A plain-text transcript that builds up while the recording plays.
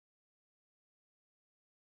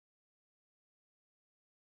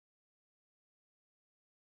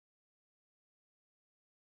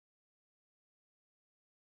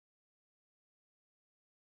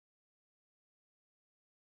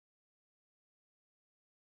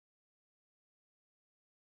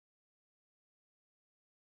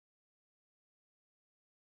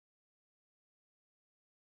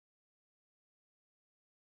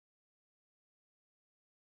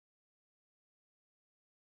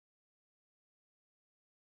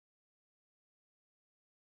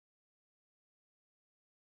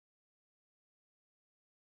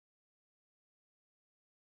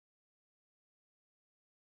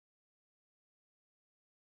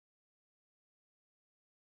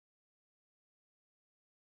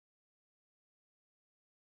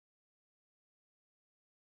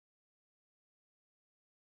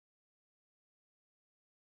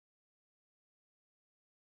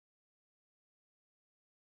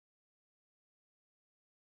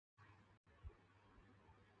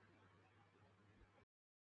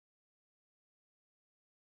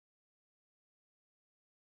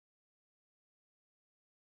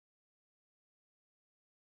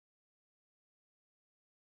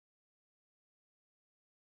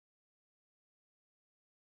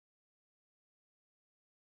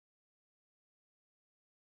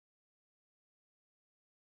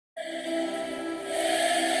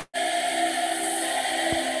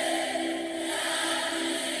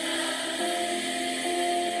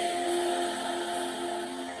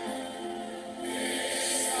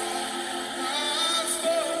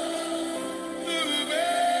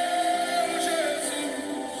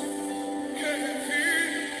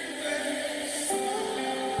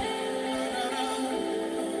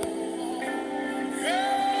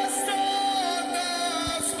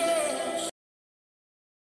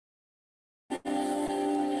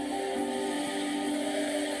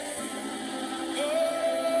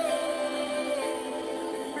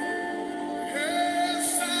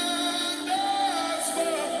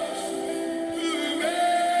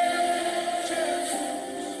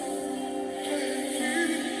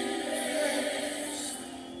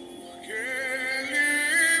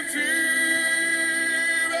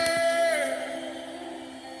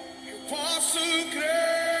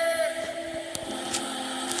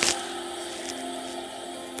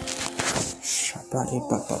Bari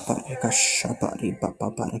papa pari kasha bari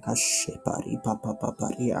papa pari kashe bari papa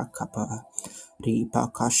pari akapa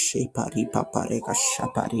ripa kashe bari papa re kasha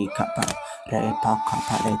bari kapa repa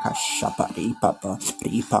kapa re kasha bari papa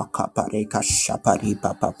ripa kapa re kasha bari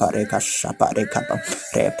papa pari kasha bari kapa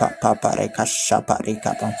repa papa re kasha bari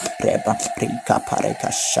kapa repa rika pare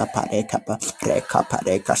kasha bari kapa reka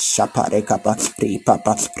pare kasha bari kapa ripa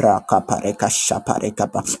papa raka pare kasha bari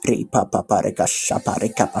kapa ripa papa re kasha bari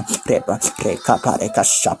kapa repa reka pare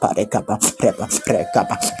kasha pare kapa repa reka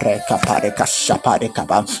pare kasha pare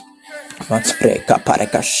kapa reka pare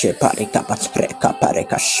kasha pare kapa reka pare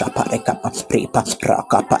kasha pare kapa ripa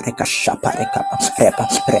raka pare kasha pare kapa repa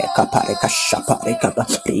reka pare kasha pare kapa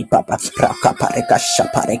ripa raka pare kasha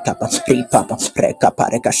pare kapa ripa reka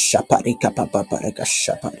pare kasha pare kapa pare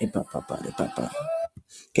kasha pare papa pare papa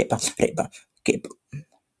kepa repa kepa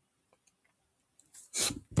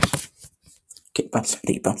kepa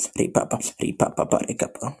ripa pare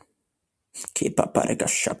kapa Kepa pareka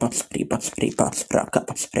shapa ripa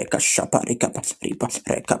rakapa reka shapa rekapa ripa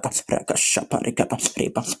rekapa reka shapa rekapa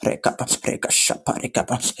ripa rekapa reka shapa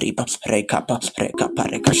rekapa ripa rekapa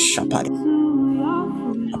reka shapa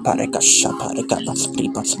pareka shapa rekapa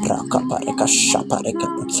ripa rakapa reka shapa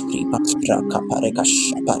rekapa ripa rakapa reka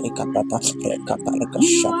shapa rekapa rekapa reka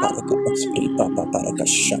shapa rekapa ripa pareka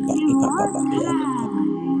shapa ripa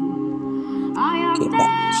kepa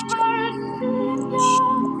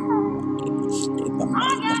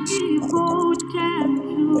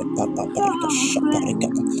Papa Parika Shaparika,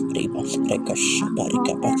 Riba, Reka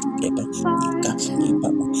Shaparika, Riba,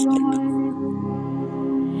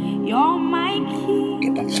 you're my king.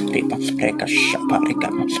 Riba, Reka Shaparika,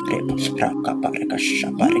 Riba, Raka Parika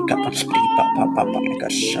Shaparika, Riba, Papa Parika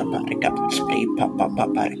Shaparika, Riba, Papa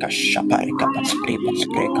Parika Shaparika, Riba,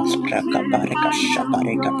 Reka, Raka Parika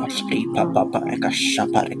Shaparika, Riba, Papa Parika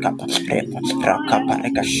Shaparika, Riba, Raka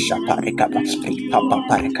Parika Shaparika, Riba, Papa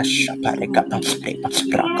Parika Shaparika, Riba,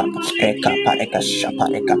 Raka Reka Parika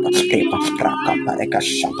Shaparika, Riba, Raka Parika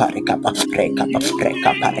Shaparika,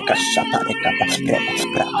 Reka Parika Shaparika, Riba,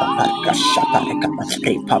 Raka Parika Shaparika,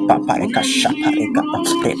 Riba, Papa Parika Shaparika,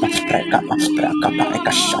 Riba, Reka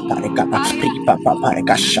Parika Shaparika, Riba, Papa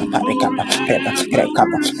Parika Shaparika, Riba,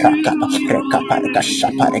 Reka Parika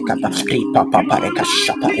Shaparika, Riba, Papa Parika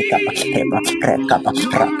Shaparika, Riba, Reka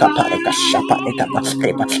Parika Shaparika, Riba,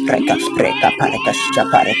 Reka Parika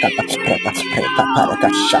Shaparika, Riba, Reka Parika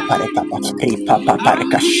Shaparika, Riba, Papa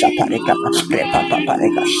Parika Shaparika, Riba, Papa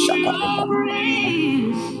Parika Shaparika.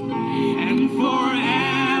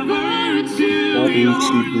 Lord, we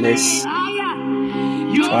richly bless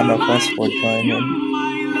each one of us for joining.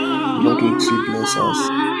 Lord, we richly bless us.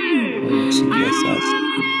 Lord, we richly bless us.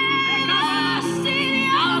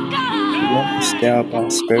 We want to stir up our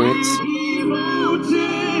spirits.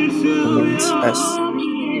 As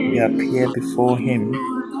we appear before Him,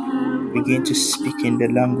 begin to speak in the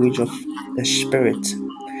language of the Spirit.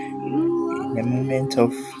 In a moment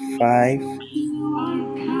of 5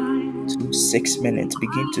 to 6 minutes,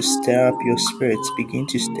 begin to stir up your spirit. Begin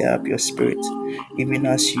to stir up your spirit. Even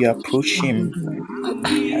as you approach Him,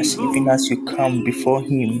 even as you come before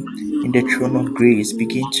Him in the throne of grace,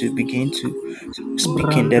 begin to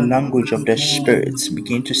speak in the language of the Spirit.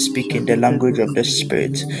 Begin to speak in the language of the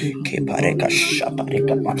Spirit. Kepareka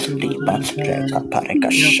shapareka riba reka pareka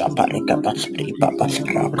shapareka riba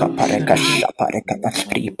raka pareka shapareka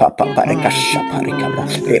riba pareka shapareka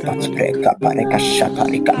riba reka pareka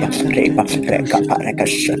shapareka riba reka pareka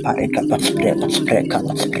shapareka riba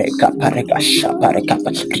reka pareka shapareka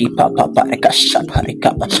riba pareka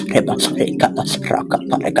shapareka riba reka raka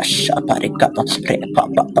pareka shapareka riba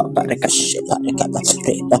pareka shapareka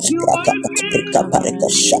riba raka reka pareka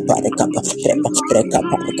shapareka riba reka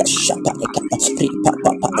pareka shapareka riba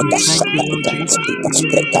pareka shapareka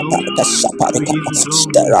reka pareka shapareka.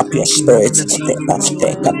 Stir up your spirit. Riba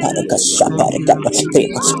reka pareka shapareka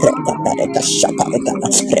riba reka pareka shapareka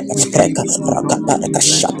riba reka raka pareka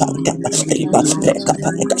shapareka riba reka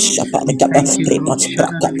pareka shapareka riba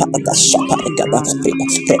raka pareka shapareka riba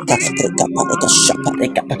reka pareka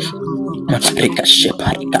shapareka. Rika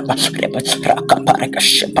Sheparika, Raka Paraka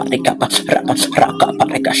Sheparika, Raka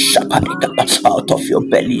Paraka Shaparika, out of your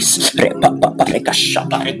bellies, Repa Parika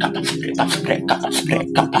Shaparika,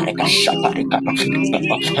 Reka Parika Shaparika,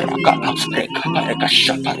 Raka Parika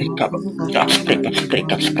Shaparika,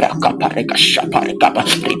 Raka Parika Shaparika,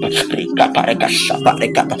 Rika Parika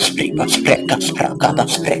Shaparika,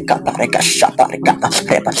 Reka Parika Shaparika,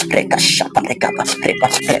 Reka Shaparika,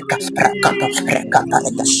 Reka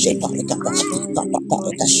Parika Shaparika, Rika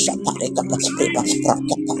Parika Shaparika Riba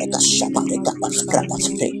Raka Parika Shaparika Raba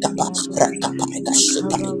Rika Raka Parika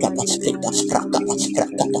Shaparika Riba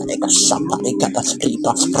Raka Parika Shaparika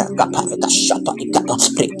Riba Raka Parika Shaparika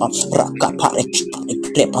Riba Raka Parika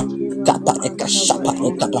Riba Kapareka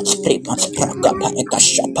shapareka riba raka pareka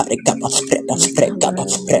shapareka riba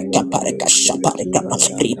reka pareka shapareka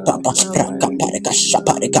riba raka pareka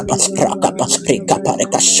shapareka raka reka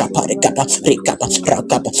pareka shapareka rika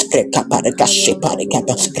raka reka pareka shapareka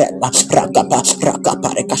riba raka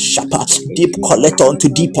pareka shapa deep collect onto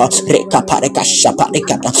deeper reka pareka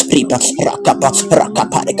shapareka riba raka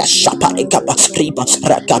pareka shapareka riba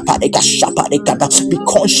raka pareka shapareka be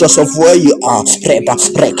conscious of where you are reba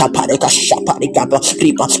reka pareka shapareka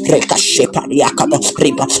riba reka shepariaka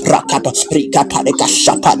riba rakaba rika pareka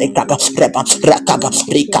shapareka reba rakaba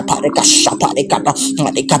rika pareka shapareka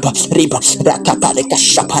rika riba raka pareka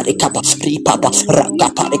shapareka riba raka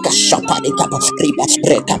pareka shapareka riba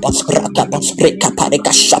rakaba rika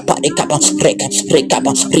pareka shapareka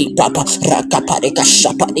rekaba riba raka pareka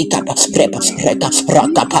shapareka reba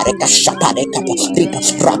raka pareka shapareka riba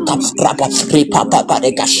raka riba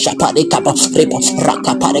pareka shapareka riba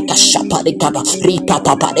raka pareka shapareka riba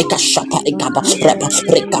pareka shapareka reba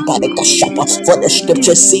reka pareka shapa. For the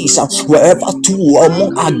scripture says, wherever two or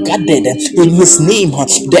more are gathered in his name,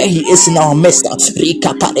 there he is in our midst.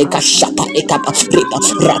 Rika pareka shapareka riba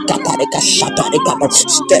raka pareka shapareka.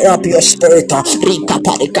 Stir up your spirit. Rika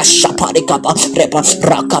pareka shapareka reba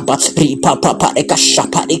rakaba riba pareka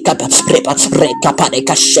shapareka reba reka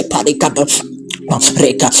pareka shapareka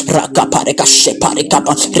Reka raka pareka sheparika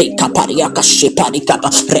reka pariaka sheparika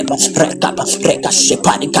reka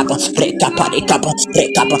sheparika reka parika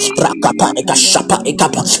raka pareka shaparika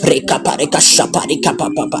reka pareka shaparika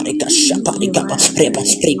pareka shaparika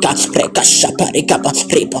reka shaparika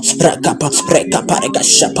reka pareka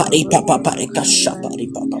shaparika pareka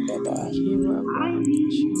shaparika.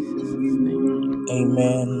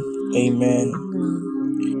 Amen. Amen.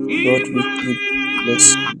 God, we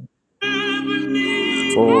bless you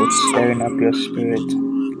for stirring up your spirit.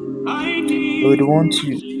 We would want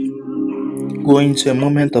to go into a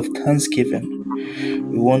moment of thanksgiving.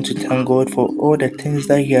 We want to thank God for all the things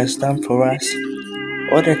that He has done for us,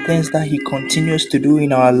 all the things that He continues to do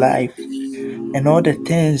in our life, and all the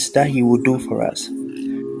things that He will do for us.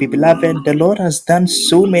 Beloved, the Lord has done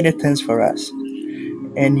so many things for us,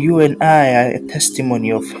 and you and I are a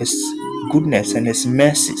testimony of His goodness and His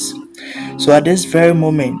mercies. So at this very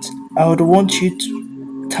moment, I would want you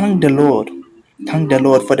to thank the Lord. Thank the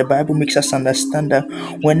Lord, for the Bible makes us understand that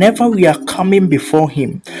whenever we are coming before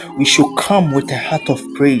Him, we should come with a heart of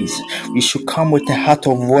praise. We should come with a heart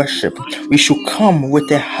of worship. We should come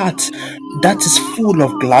with a heart that is full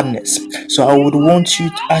of gladness. So I would want you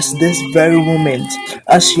to, as this very moment,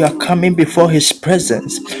 as you are coming before His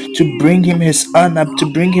presence, to bring Him His honor,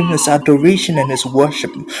 to bring Him His adoration and His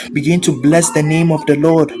worship. Begin to bless the name of the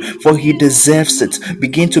Lord, for He deserves it.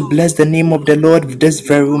 Begin to bless the name of the Lord this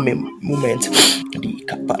very moment.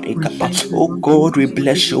 Oh God, we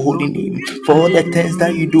bless your holy name for all the things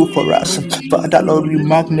that you do for us. Father Lord, we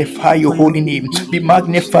magnify your holy name. Be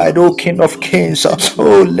magnified, O King of Kings.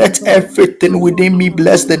 Oh, let everything within me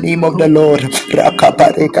bless the name of the Lord.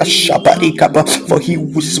 For he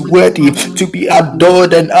is worthy to be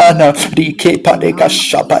adored and honored.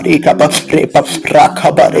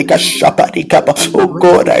 Oh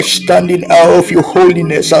God, I stand in awe of your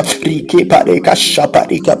holiness. Rakapareka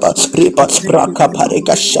shaparikaba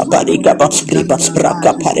riba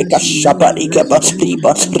rakapareka shaparikaba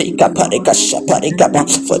riba rikapareka shaparikaba.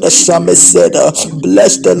 For the psalmist said,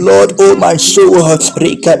 bless the Lord, O my soul.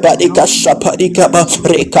 Rikapareka shaparikaba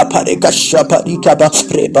rikapareka shaparikaba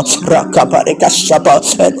riba rakapareka shapa,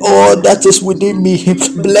 and all that is within me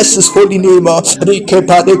bless his holy name.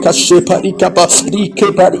 Rikapareka shaparikaba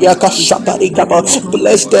rikapareka shaparikaba.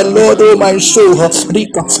 Bless the Lord, O my soul.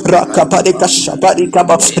 Rika rakapareka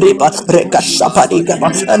shaparikaba riba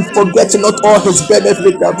and forget not all his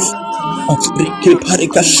benefits.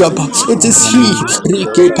 It is he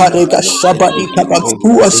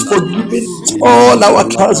who has forgiven all our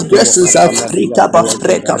transgressions.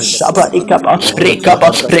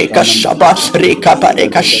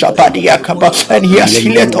 And he has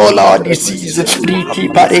healed all our diseases.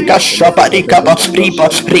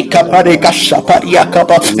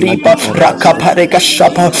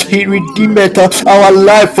 He redeemed our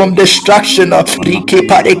life from destruction.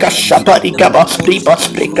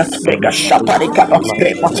 shaparikapa,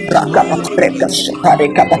 riba, rakapa, reka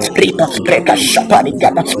shaparikapa, riba, reka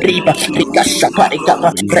shaparikapa, riba, reka shaparikapa,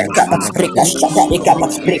 rekapa, reka shaparikapa,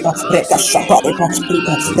 riba, reka shaparikapa,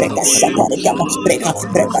 riba, reka shaparikapa, reka,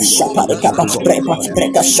 reka shaparikapa, riba,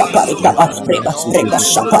 reka shaparikapa, riba, reka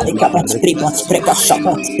shaparikapa, riba, reka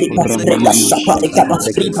shapa, riba, reka shaparikapa,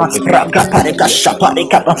 riba, rakapa, reka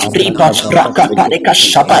shaparikapa, riba, rakapa, reka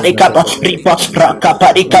shaparikapa, riba, rakapa,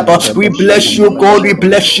 reka. We bless you, God. We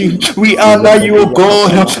bless you. We honor you,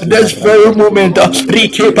 God. This very moment,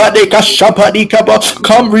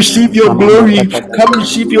 come receive your glory. Come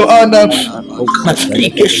receive your honor.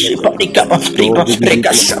 Rike shipari kapa ripa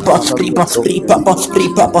reka shapa ripa ripa pa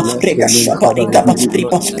ripa pa reka shapari kapa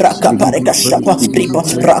ripa raka pa reka shapa ripa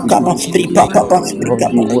raka pa ripa pa pa reka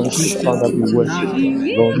pa reka shapa.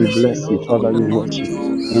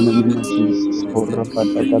 I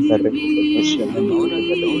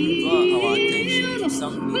want to draw our attention to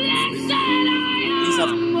something briefly. Please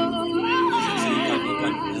have music, so you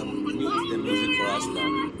can mute the music for us now.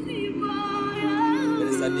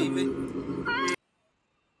 Minister David.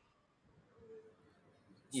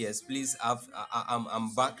 Yes, please. I'm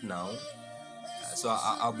back now, so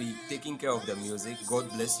I'll be taking care of the music. God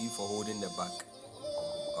bless you for holding the back.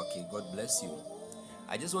 Okay, God bless you.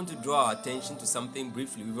 I just want to draw our attention to something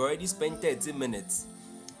briefly. We've already spent 30 minutes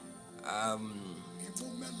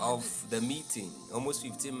of the meeting, almost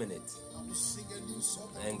 15 minutes.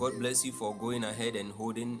 And God bless you for going ahead and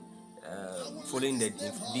following the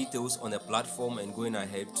details on the platform and going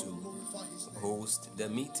ahead to host the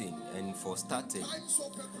meeting and for starting.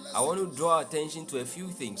 I want to draw attention to a few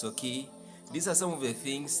things, okay? These are some of the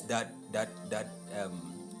things that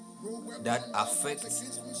affect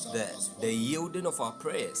the yielding of our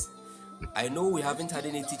prayers. I know we haven't had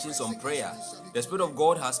any teachings on prayer. The Spirit of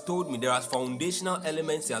God has told me there are foundational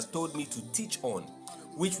elements He has told me to teach on,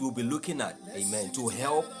 which we'll be looking at, amen, to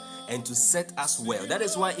help and to set us well. That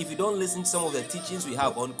is why if you don't listen to some of the teachings we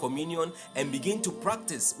have on communion and begin to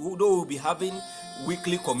practice, although we'll be having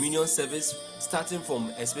weekly communion service starting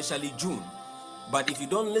from especially June, but if you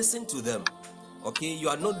don't listen to them, okay, you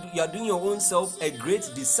are doing your own self a great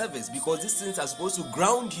disservice, because these things are supposed to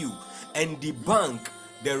ground you and debunk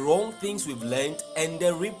the wrong things we've learned and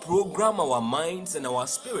then reprogram our minds and our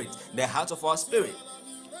spirit, the heart of our spirit,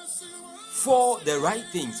 for the right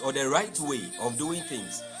things or the right way of doing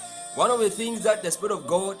things. One of the things that the Spirit of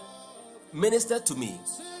God ministered to me,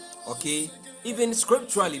 okay, even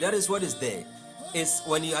scripturally, that is what is there, is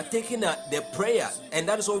when you are taking the prayer, and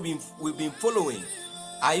that is what we've been following.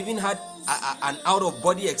 I even had an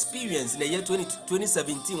out-of-body experience in the year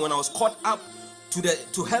 2017 when I was caught up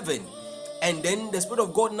to heaven. And then the Spirit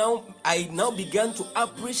of God I now began to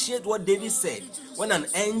appreciate what David said. When an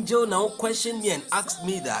angel now questioned me and asked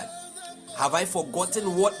me that, have I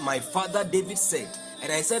forgotten what my father David said?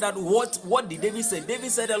 And I said that, what did David say? David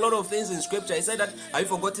said a lot of things in scripture. He said that, have you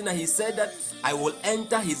forgotten that he said that I will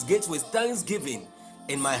enter his gates with thanksgiving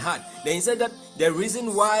in my heart? Then he said that the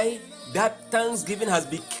reason why that thanksgiving has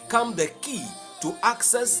become the key to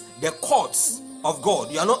access the courts of God.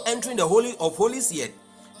 You are not entering the Holy of Holies yet.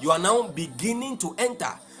 You are now beginning to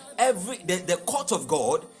enter the court of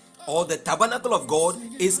God, or the tabernacle of God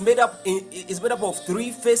is made up of three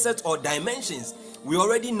facets or dimensions. We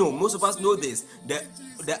already know, most of us know this: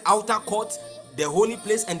 the outer court, the holy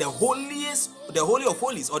place, and the holy of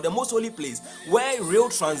holies, or the most holy place, where real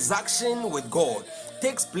transaction with God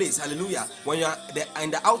takes place. Hallelujah. When you are in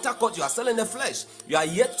the outer court, you are still in the flesh. You are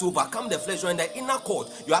yet to overcome the flesh. You are in the inner court.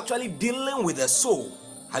 You are actually dealing with the soul.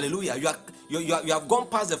 Hallelujah. You have gone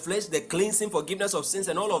past the flesh, the cleansing, forgiveness of sins,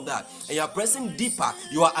 and all of that, and you are pressing deeper.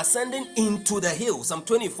 You are ascending into the hill. Psalm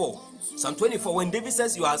 24. When David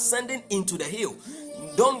says you are ascending into the hill,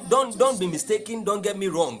 don't be mistaken. Don't get me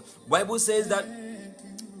wrong. Bible says that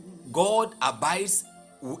God abides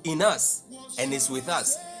in us and is with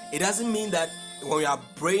us. It doesn't mean that when we are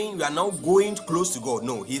praying, we are now going close to God.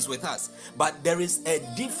 No, He is with us. But there is a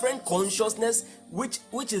different consciousness which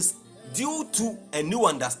is due to a new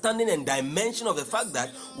understanding and dimension of the fact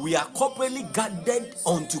that we are corporately gathered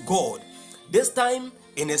unto God. This time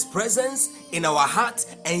in His presence, in our heart,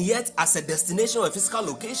 and yet as a destination or a physical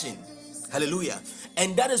location. Hallelujah.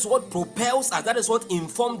 And that is what propels us, that is what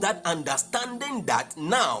informs that understanding that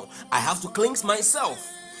now I have to cleanse myself.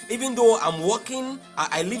 Even though I'm walking,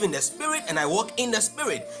 I live in the spirit and I walk in the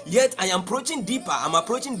spirit, yet I am approaching deeper. I'm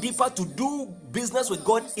approaching deeper to do business with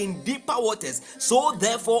God in deeper waters. So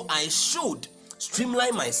therefore, I should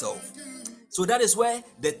streamline myself. So that is where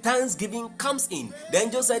the thanksgiving comes in. The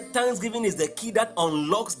angel said thanksgiving is the key that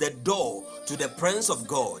unlocks the door to the presence of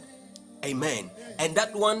God. Amen. And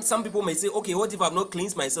that one, some people may say, okay, what if I've not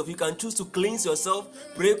cleansed myself? You can choose to cleanse yourself,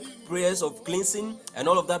 pray prayers of cleansing and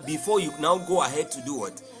all of that before you now go ahead to do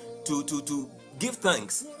what? To give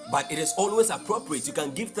thanks. But it is always appropriate. You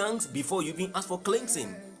can give thanks before you even ask for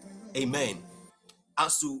cleansing. Amen.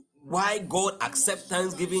 As to why God accepts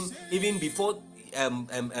thanksgiving even before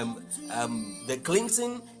the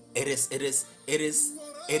cleansing, it is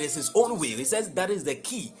His own will. He says that is the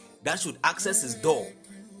key that should access His door.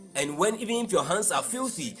 And when even if your hands are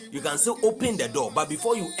filthy, you can still open the door. But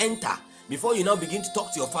before you enter, before you now begin to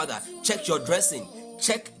talk to your Father, check your dressing,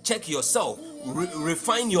 check yourself,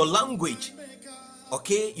 refine your language.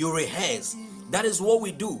 Okay, you rehearse. That is what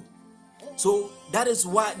we do. So that is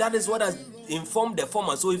what has informed the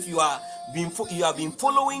format. So if you have been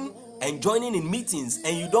following and joining in meetings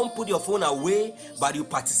and you don't put your phone away but you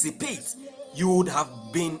participate, you would have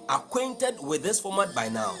been acquainted with this format by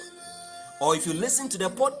now. Or if you listen to the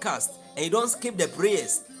podcast and you don't skip the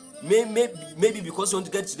prayers, maybe because you want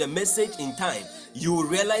to get to the message in time, you will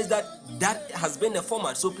realize that has been the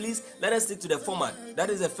format. So please let us stick to the format. That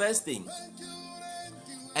is the first thing.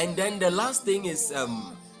 And then the last thing is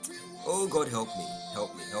oh God, help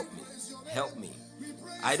me.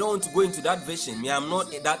 I don't want to go into that vision. I'm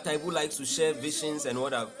not that type who likes to share visions and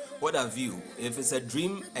what have you. If it's a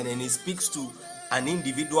dream and then it speaks to an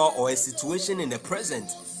individual or a situation in the present,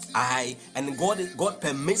 God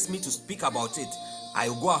permits me to speak about it, I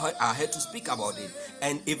will go ahead to speak about it.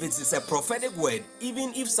 And if it is a prophetic word,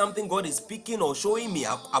 even if something God is speaking or showing me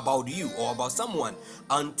about you or about someone,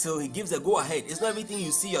 until He gives a go ahead, it's not everything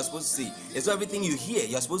you see you're supposed to see. It's not everything you hear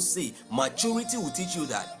you're supposed to see. Maturity will teach you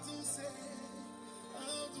that.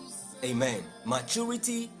 Amen.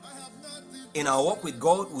 Maturity in our walk with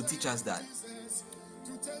God will teach us that.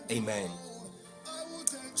 Amen.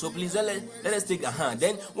 So please let us take a hand.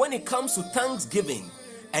 Then when it comes to thanksgiving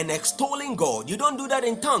and extolling God, you don't do that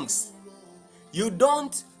in tongues. You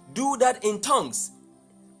don't do that in tongues.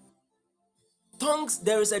 Tongues,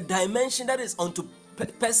 there is a dimension that is unto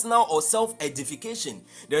personal or self-edification.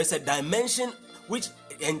 There is a dimension which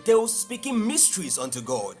entails speaking mysteries unto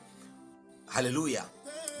God. Hallelujah.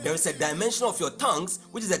 There is a dimension of your tongues,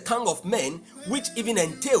 which is a tongue of men, which even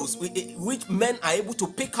entails, which men are able to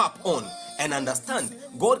pick up on and understand.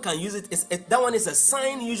 God can use it. That one is a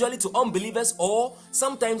sign usually to unbelievers, or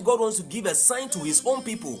sometimes God wants to give a sign to His own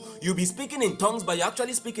people. You'll be speaking in tongues, but you're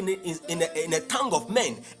actually speaking in a tongue of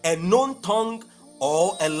men, a known tongue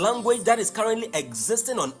or a language that is currently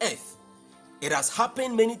existing on earth. It has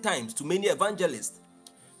happened many times to many evangelists.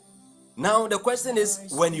 Now the question is,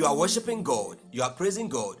 when you are worshiping God, you are praising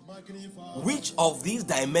God, which of these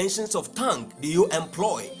dimensions of tongue do you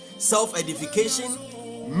employ? Self-edification,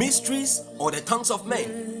 mysteries, or the tongues of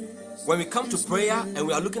men? When we come to prayer and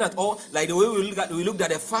we are looking at all, like the way we looked at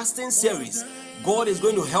the fasting series, God is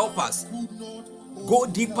going to help us go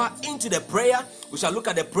deeper into the prayer. We shall look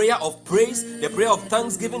at the prayer of praise, the prayer of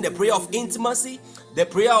thanksgiving, the prayer of intimacy, the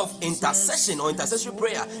prayer of intercession or intercessory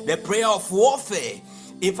prayer, the prayer of warfare.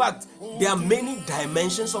 In fact, there are many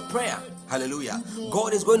dimensions of prayer. Hallelujah.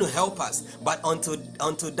 God is going to help us. But until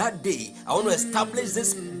that day, I want to establish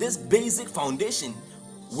this basic foundation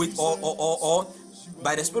with or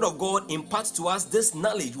by the Spirit of God impart to us this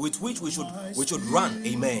knowledge with which we should run.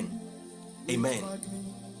 Amen. Amen.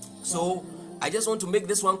 So I just want to make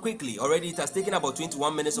this one quickly. Already it has taken about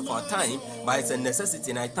 21 minutes of our time, but it's a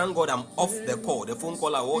necessity, and I thank God I'm off the call, the phone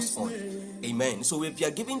call I was on. Amen. So if you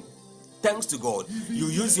are giving thanks to God, you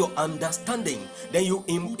use your understanding, then you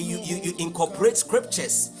incorporate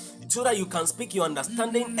scriptures so that you can speak your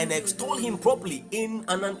understanding and extol Him properly in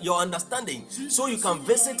your understanding, so you can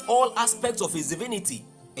visit all aspects of His divinity.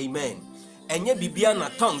 Amen. And yet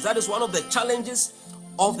Bibiana tongues, that is one of the challenges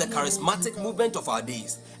of the charismatic movement of our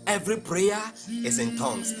days. Every prayer is in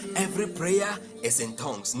tongues. Every prayer is in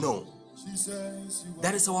tongues. No,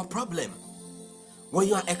 that is our problem. When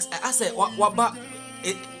you are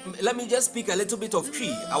let me just speak a little bit of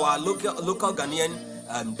Twi, our local Ghanaian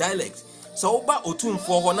dialect. So oba otum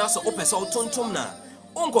for hona so opesa otontom na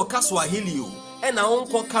onko ka Swahili and na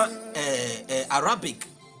onko ka Arabic.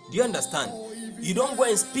 Do you understand? You don't go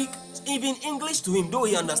and speak even English to him, though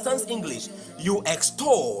he understands English. You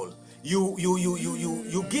extol, you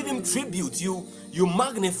give him tribute, you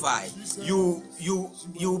magnify, you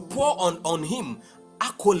pour on him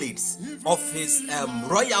accolades of his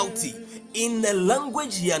royalty in a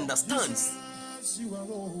language he understands.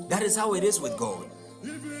 That is how it is with God.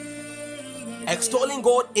 Extolling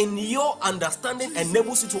God in your understanding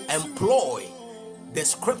enables you to employ the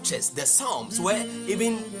scriptures, the Psalms, where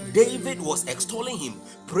even David was extolling him,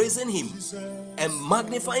 praising him, and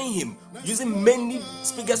magnifying him, using many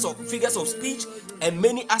figures of speech and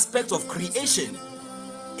many aspects of creation,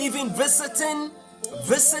 even visiting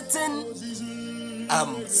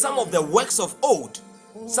some of the works of old,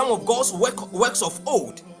 some of God's works of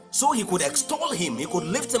old, so he could extol him, he could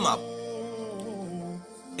lift him up.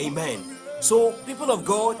 Amen. So, people of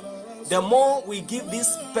God, the more we give these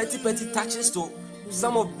petty touches to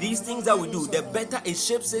some of these things that we do, the better it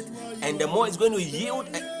shapes it, and the more it's going to yield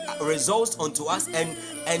results unto us,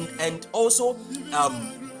 and also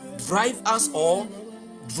drive us or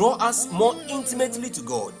draw us more intimately to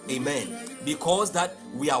God. Amen. Because that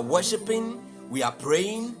we are worshiping, we are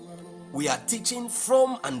praying, we are teaching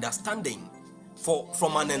from understanding,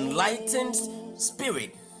 from an enlightened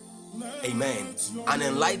spirit. Amen. An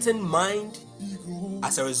enlightened mind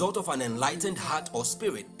as a result of an enlightened heart or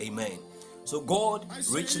spirit. Amen. So God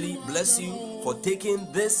richly bless you for taking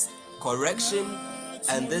this correction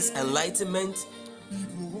and this enlightenment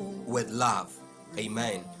with love.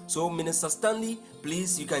 Amen. So Minister Stanley,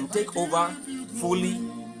 please, you can take over fully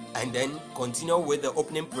and then continue with the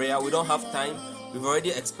opening prayer. We don't have time. We've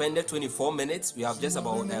already expended 24 minutes. We have just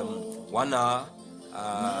about 1 hour,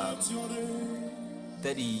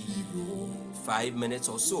 35 minutes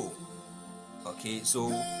or so. Okay,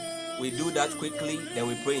 so we do that quickly, then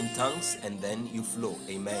we pray in tongues, and then you flow.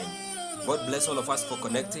 Amen. God bless all of us for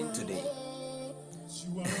connecting today.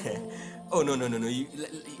 Oh, no.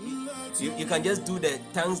 You can just do the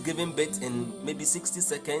thanksgiving bit in maybe 60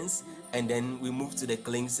 seconds, and then we move to the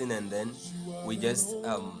cleansing, and then we just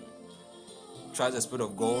trust the Spirit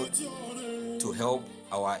of God to help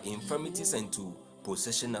our infirmities and to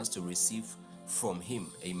position us to receive from Him.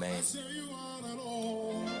 Amen.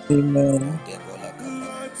 Amen.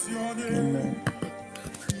 Amen.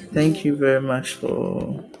 Thank you very much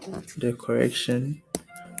for the correction.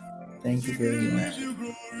 Thank you very much.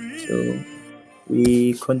 So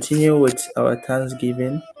we continue with our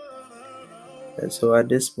Thanksgiving. So at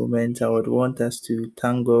this moment, I would want us to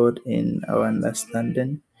thank God in our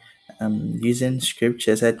understanding, using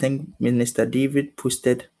scriptures. I think Minister David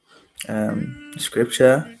posted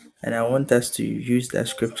scripture, and I want us to use that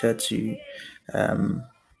scripture to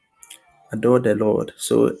adore the Lord.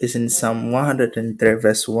 So it's in Psalm 103,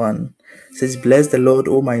 verse 1. It says, "Bless the Lord,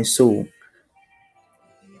 O my soul.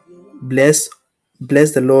 Bless,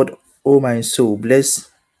 bless the Lord, O my soul. Bless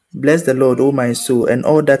the Lord, O my soul, and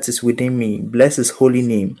all that is within me. Bless his holy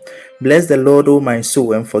name. Bless the Lord, O my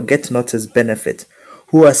soul, and forget not his benefit,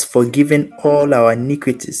 who has forgiven all our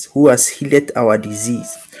iniquities, who has healed our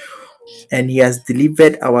disease, and he has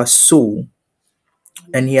delivered our soul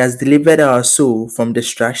and he has delivered our soul from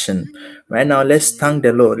destruction." Right now, let's thank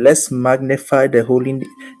the Lord. Let's magnify the holy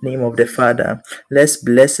name of the Father. Let's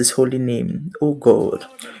bless his holy name. Oh God,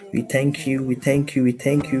 we thank you, we thank you, we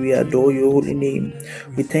thank you, we adore your holy name.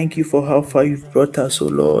 We thank you for how far you've brought us, oh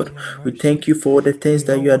Lord. We thank you for all the things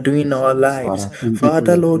that you are doing in our lives. Father, thank you for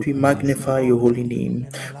Father, your Lord, we faithfulness. magnify your holy name.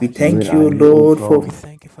 We Great thank are you, you, O Lord, for God. We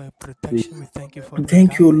thank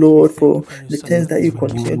you, Lord, for the things bless that you your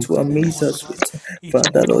continue name. to amaze us with.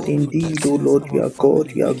 Father, Lord, indeed, oh Lord, you are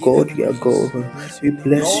God, you are God, you are God. We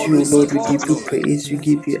bless Lord, you, Lord, receive we all give you glory. praise, we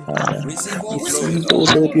give you honor. Receive all glory, Receive, oh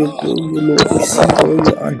Lord. Lord, your glory, oh Lord, receive all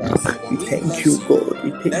your honor. We We thank bless you, you. God, we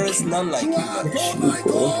There thank is you. none like you, Bless Lord. you, God. Oh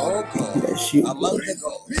We bless you, God, among God. the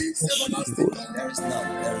Bless you, gods, God. there is none.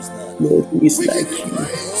 There is none. Lord, who is like you? Oh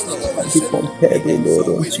Can be Lord, compared, be O Lord,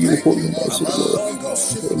 unto your exalted holiness, O among Lord. all O gods.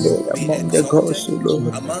 Lord, Be among the exalted gods, O Lord,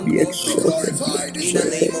 among be all exalted, be gods. In the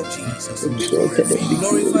name exalted, of Jesus. exalted and Be be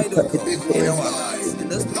glorified, O glorified, O God, in God. our lives, in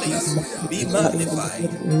this Be place. Be magnified, O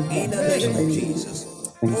magnified Lord, we in the name magnify of you, Lord. Jesus.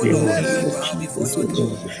 Thank Oh In you, the Lord, Lord. we name of bow before Jesus, your O throne.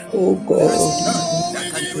 Lord. O There is God, we none that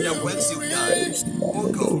can do magnify the you. works you've done. There is none, Oh O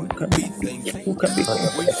Lord, God, we thank you. who can be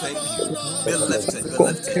We compared, thank O you. Lord. Be Who can lifted, be be lifted,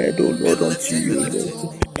 compared, O be Lord, unto lifted, be you, O lifted,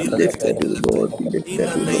 Lord. be Be lifted, lifted, be O lifted. Lord, be In lifted, the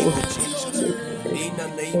O name Lord. of Jesus. Lifted, In the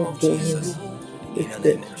name O of God, Jesus. In the name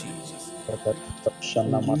lifted. of Jesus.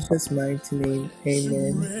 In Jesus' mighty name,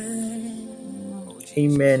 amen. Oh Jesus.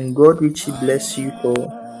 Amen. God richly bless you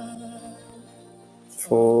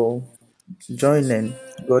for joining.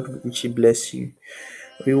 God richly bless you.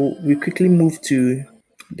 We quickly move to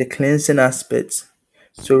the cleansing aspects.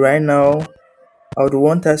 So right now, I would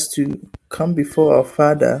want us to come before our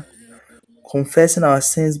Father, confessing our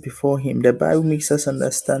sins before Him. The Bible makes us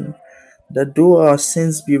understand that though our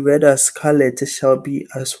sins be red as scarlet, it shall be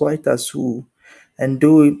as white as wool. And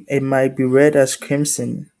though it might be red as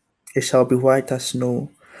crimson, it shall be white as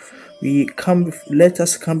snow. Let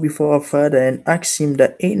us come before our Father and ask Him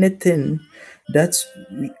that anything that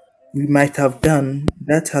we might have done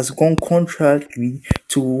that has gone contrary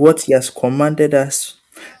to what He has commanded us,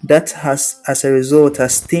 that has, as a result,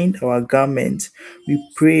 has stained our garments. We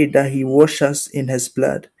pray that He wash us in His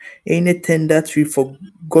blood. Anything that we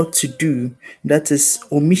forgot to do, that is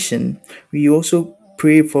omission, we also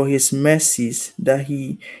pray for His mercies, that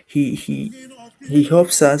He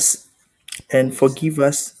helps us and forgive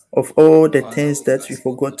us of all the Father, things we that we bless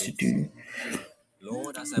your forgot holy to name. do.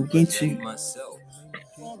 Lord, as I Begin present to, myself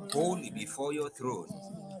wholly before your throne,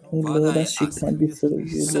 oh Father, Lord, I as we ask, come before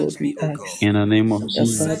you, Lord, search we me, O God. ask In the name of that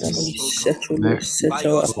Search Father, me, we Jesus. O search, God. oh Lord, Mercy, By search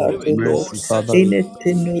your our Lord. heart, oh spirit, Lord. Lord, Mercy, search Father. me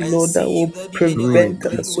Anything, oh and Lord, that see if will there be any Pray prevent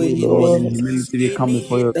wicked that us, oh way sweet in Lord, Lord, me, in humility we come any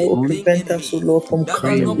before your that will hidden throne, thing prevent in us, oh me Lord, from that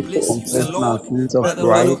does coming not praying, place before you, the you. confessing our Lord. sins of By the Father,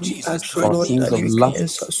 blood pride, Lord, of we Jesus, ask, oh our cleanse Lord, me, sins that of you lust,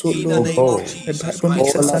 cleanse us, oh in the O Lord. name of God. The Jesus Bible Christ.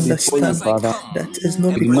 makes All us are before Even you, as understand I Father. come that it's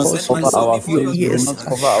not and We do not because present we cover myself our before your your sins, we do throne, not ears are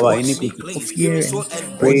cover our wash me sharp iniquity. of clean, spirit, soul, hearing,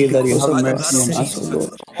 and but it's Pray body, that you because have of by the our blood mercy of on sins, oh us. Jesus.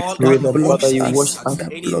 Lord, All Pray that that, Father, blocks you unrighteousness, wash us, us.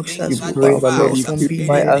 anything We that, pray oh that, Lord, us you God, from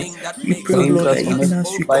being purify heard. us, anything that We makes pray, me cleanse Lord, us, that weak, even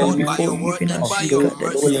as oh we magnify come God, me by before your you, word even and of as by we your soul,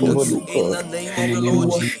 gather body, and mercy, before body. you, in God, the name In of the the name you Lord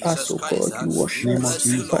of wash Jesus. us, Jesus oh Christ. God, you wash We Name of us.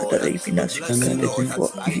 bless you, Jesus. Lord. Father, even We as we In bless the you, name gather of Lord.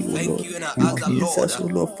 Jesus. before I you, O thank Lord, you and I Name you ask of the cleanse Lord, Jesus. us, O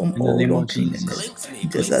Lord, from In the all name of uncleanness. Jesus. cleanse me,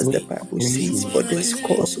 Just cleanse as the me, Bible Cleanse says, me. for cleanse me, this cleanse me,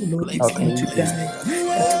 cause, O Lord, you Without cleanse me, came to cleanse cleanse me. me. die.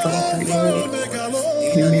 That Oh Father, God, cleanse me, Lord, Lord.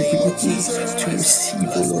 In we the may name be of able Jesus to Christ.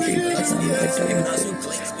 receive, O Bless Lord, me, the bless eternal me. life that Even you as you brought.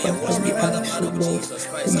 cleanse me and Father, wash me we by the ask, blood O of Lord, Jesus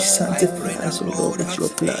that you Christ, I pray sanctify that, us, O Lord, Lord, with your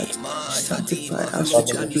blood. hey, You my sanctify Yadima, us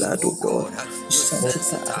with your Father, physically, blood, O oh God. God, You you oh,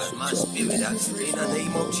 sanctify us sensitize with my your spirit blood, in the O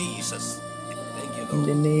name of Lord. Jesus. Thank you, In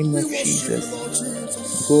the Lord. name of Jesus.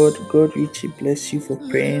 God richly bless you for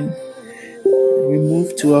praying. We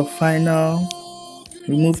move to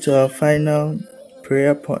our final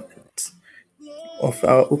prayer point of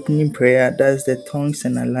our opening prayer. That's the tongues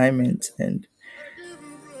and alignment. And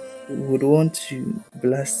we would want to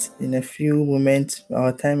blast in a few moments.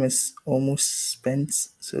 Our time is almost spent.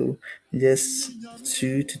 So just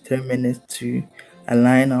 2 to 3 minutes to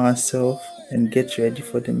align ourselves and get ready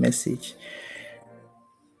for the message.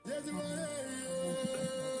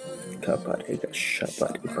 Kaparega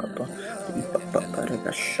shapari papa, di papa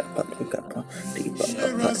parega shapari kapa, di papa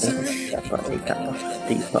parega shapari kapa,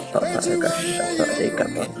 di papa parega shapari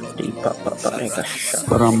kapa, di papa parega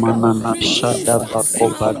shapari kapa, Ramanana di Shada papa, di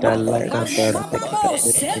Bakoba papa parega Dalaga shapari kapa,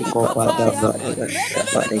 di Koba papa Dava parega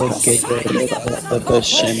shapari kapa, Regede di papa Regede parega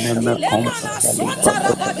Sheneme shapari Komba kapa, di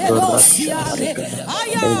papa Dalaga parega Rakada shapari kapa,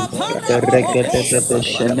 di papa parega Regede Bebe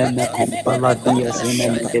shapari kapa, Sheneme di papa Kompala Dia parega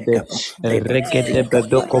Zenemegede shapari kapa, di papa, Regede di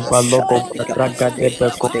Bedoko papa Baloko shapari kapa, Ragade di papa,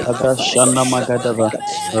 Beko di Pada papa parega Shana shapari Magadava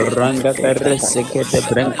kapa, di papa, Ranga di papa Resegede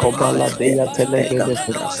Brenko Bala Dia Telegede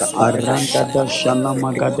Aranga da Shana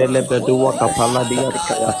Magadele Bedua Kapala Dia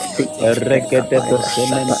Taya Regede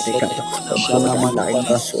Beseneme Oh God, Shana align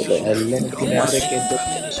Magadava us, oh Lord. No Even one as Regede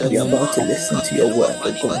we are infirmity. Sheneme about to Mako listen to palia your word,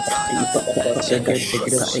 oh kopani God. mataya. Segede Leprosconia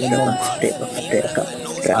Gresheneme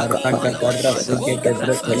Araga kapani Darra mataya. Segede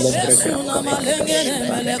Brekele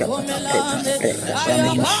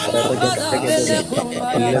Shana Magadava Lebre Segede Kapala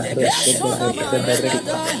Dia Gabriel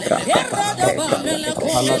Beko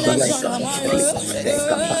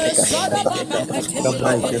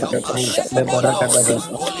Lebaragadava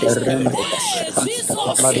Holy Spirit, Rende Holy Spirit, Kapala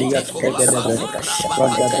Makote Dia Tekova, Tegede Ragada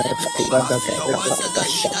Rabakotelekova. Shagada Your word says that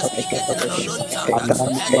he that speaketh in an unknown tongue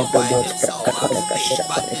Ananama edify Godo himself,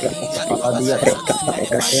 but he that Kapala Dia prophesies edify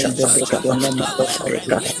Rende himself. Besene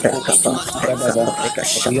Magadava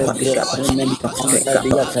Lebre Semen Kambra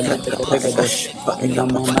Dia Telegede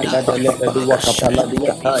Namana Gadele Bedua Kapala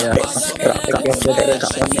Dia Taya Egede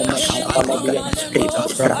Bresene Kampala Dia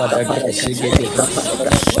Rabada Grasigede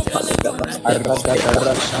Aragada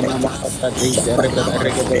Rashana Makati Regede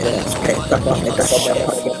Regede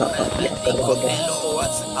Rekopelo,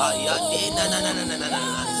 ayadina na na na na na na na.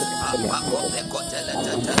 Apakope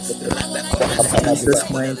koteletete, In rebekopelete. Kapala Jesus'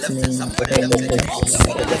 Somebody mighty lift it, name, somebody lift it. amen.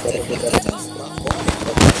 Seleteketete, makope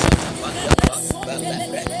kope sakapaliapa,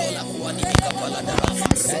 bebebrendo la kuanini kapaladaha,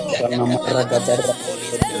 reketekepelete.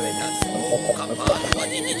 Holy Spirit, oh kapali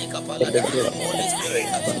wadini kapaladaha. Holy Spirit,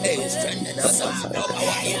 hey, strengthen us, help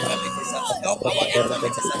our infirmities, help our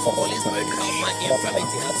infirmities. Holy Spirit, help my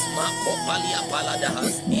infirmity. Makopalia paladaha,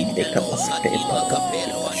 indelo sadima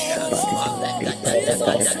kapelo ante, malega da da da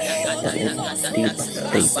da da da da da da da,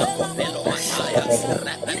 rabakopelo mataya,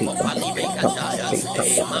 rebekopali megadaya,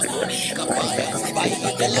 Mamoni Mikapaya,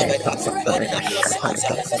 Ayekelebede. Burning up yourselves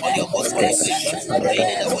for your God's elevation, praying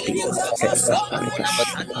in the Holy Ghost.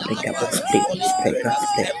 Holy Spirit,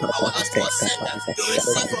 empower us to ascend, to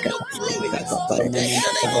receive from your glory. In the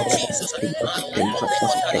name of Jesus. Makoni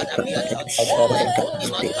Makaya,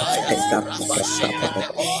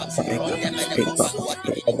 Rabashekelebedia,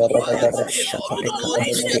 Inemenemokaluadi. Thank you, Lord.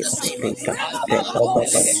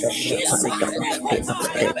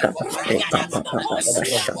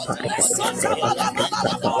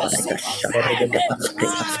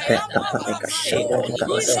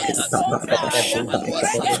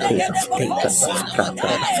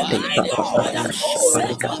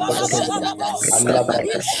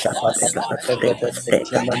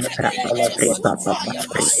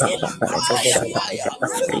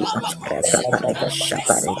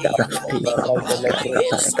 We don't want it here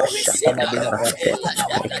the same.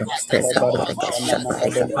 Yes, Yes, Lord, receive your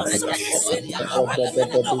glory. Let the Holy Ghost take over.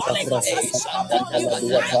 Let the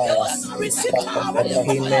Holy Ghost receive power. Let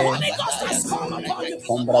the Amen. Holy Ghost has come upon your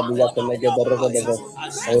people. Let your Sombra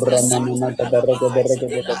voice shake the sound of your lives.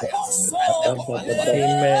 Ilaya Someone.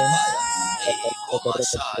 Amen.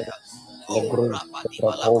 Komashaya. Oh, Legre, Rapadi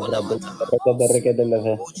Rapovra, Balakonamata. Bereke de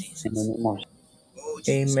Leve, Oh, in the Jesus. name of Oh,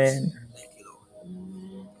 Jesus. Amen. Thank you, Lord.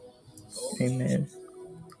 Oh, Amen. Jesus.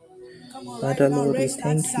 Come on, right Father now, Lord, we raise that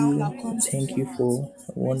thank sound you. that comes from Thank your you heart. for a Raise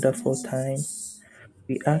it to wonderful time. Jesus.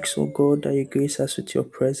 We ask, oh God, that you grace us with your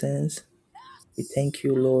presence. We thank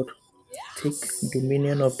you, Lord. Take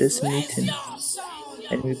dominion of this Raise meeting. your sound.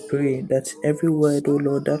 And we pray that every word, O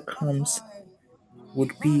Lord, that comes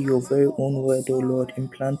would be your very own word, O Lord,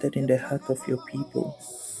 implanted in the heart of your people.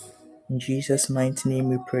 In Jesus' mighty name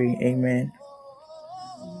we pray. Amen.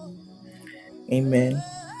 Amen.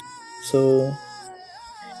 So,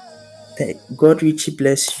 God richly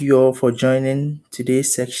bless you all for joining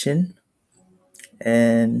today's section.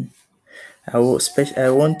 And I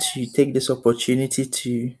want to take this opportunity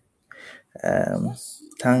to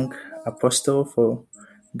thank Apostle for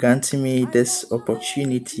granting me this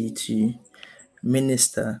opportunity to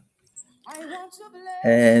minister.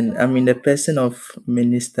 And I'm in the person of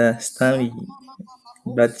Minister Stanley,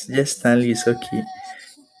 but just Stanley is okay.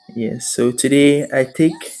 Yes. So today I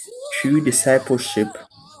take true discipleship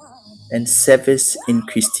and service in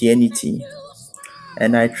Christianity,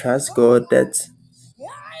 and I trust God that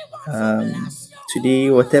today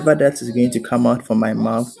whatever that is going to come out from my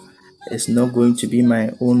mouth is not going to be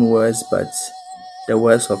my own words, but the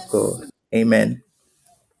words of God. Amen.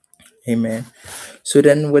 Amen. So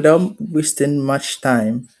then, without wasting much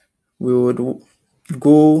time, we would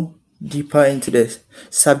go deeper into the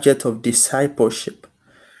subject of discipleship.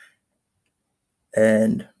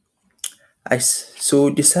 And so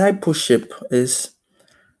discipleship is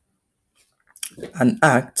an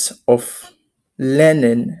act of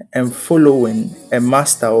learning and following a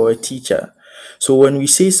master or a teacher. So when we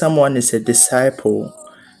say someone is a disciple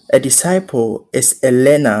is a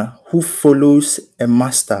learner who follows a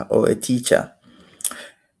master or a teacher.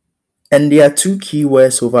 And there are two key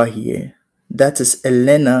words over here. That is a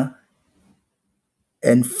learner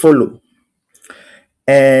and follow.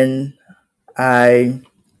 And I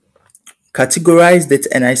categorized it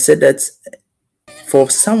and I said that for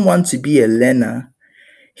someone to be a learner,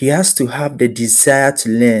 he has to have the desire to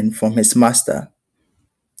learn from his master.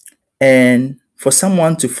 And for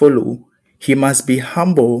someone to follow, he must be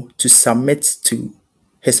humble to submit to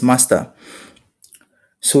his master.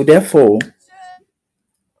 So therefore,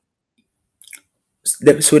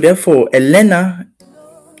 a learner,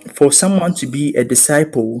 for someone to be a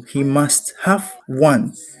disciple, he must have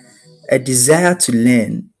one, a desire to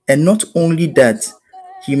learn, and not only that,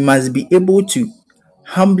 he must be able to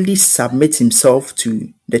humbly submit himself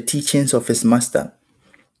to the teachings of his master.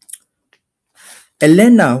 A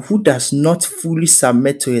learner who does not fully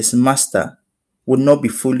submit to his master will not be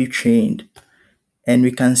fully trained. And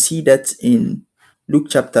we can see that in Luke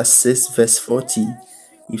chapter 6, verse 40.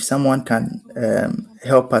 If someone can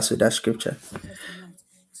help us with that scripture.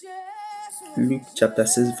 Luke chapter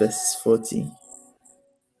 6, verse 40.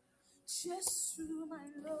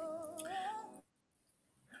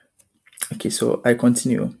 Okay, so I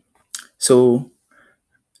continue. So,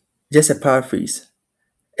 just a paraphrase.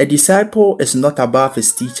 A disciple is not above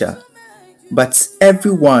his teacher, but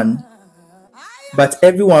everyone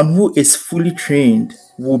who is fully trained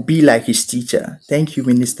will be like his teacher. Thank you,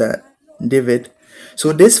 Minister David.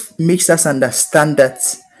 So this makes us understand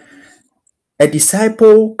that a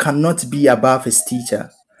disciple cannot be above his teacher.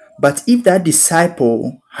 But if that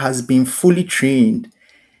disciple has been fully trained,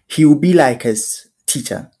 he will be like his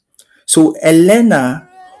teacher. So a learner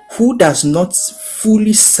who does not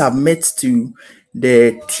fully submit to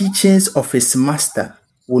the teachings of his master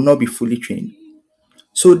will not be fully trained.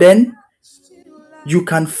 So then you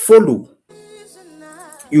can follow,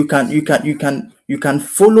 you can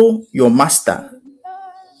follow your master,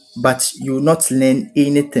 but you will not learn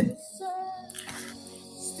anything.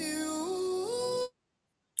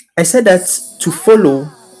 I said that to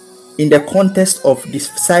follow in the context of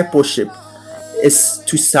discipleship is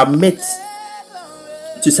to submit,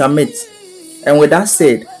 to submit. And with that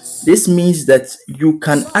said, this means that you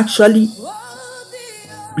can actually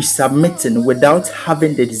be submitting without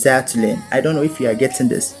having the desire to learn. I don't know if you are getting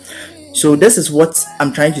this. So this is what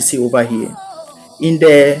I'm trying to say over here. In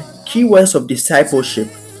the keywords of discipleship,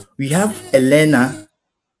 we have a learner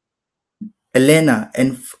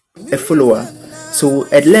and a follower. So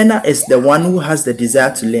a learner is the one who has the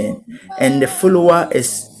desire to learn, and the follower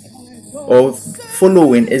is, or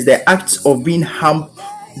following is the act of being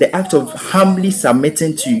the act of humbly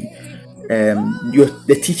submitting to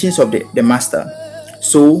the teachings of the master.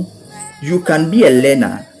 So you can be a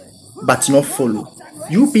learner but not follow.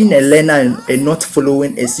 You being a learner and not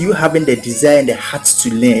following is you having the desire and the heart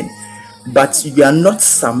to learn, but you are not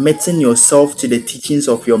submitting yourself to the teachings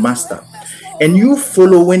of your master. And you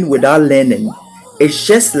following without learning, it's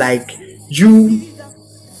just like you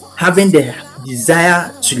having the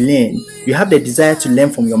desire to learn. You have the desire to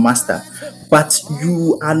learn from your master, but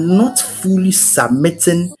you are not fully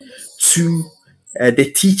submitting to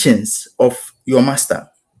the teachings of your master.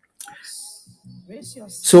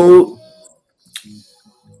 So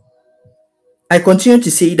I continue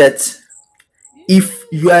to say that if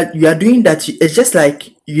you are doing that, it's just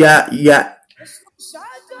like you are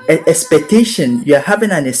expectation. You are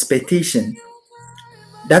having an expectation.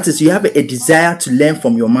 That is, you have a desire to learn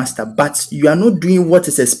from your master, but you are not doing what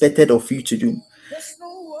is expected of you to do.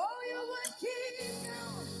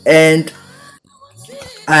 And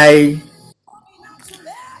I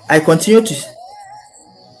continue to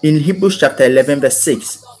in Hebrews chapter 11 verse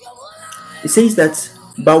 6. It says that,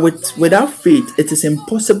 but without faith it is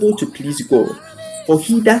impossible to please God. For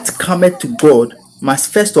he that cometh to God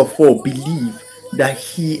must first of all believe that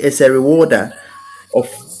he is a rewarder of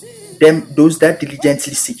those that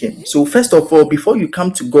diligently seek him. So first of all, before you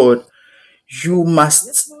come to God, you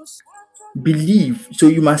must believe. So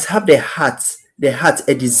you must have the heart,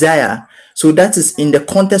 a desire. So that is in the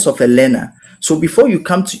context of a learner. So before you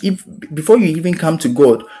even come to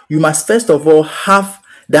God, you must first of all have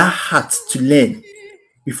that heart to learn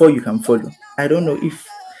before you can follow. I don't know if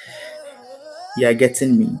you are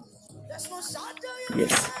getting me.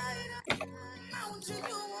 Yes.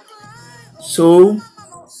 So,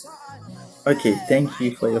 okay, thank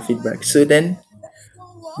you for your feedback. So then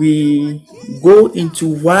we go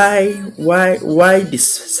into why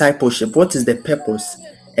discipleship. What is the purpose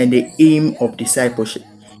and the aim of discipleship?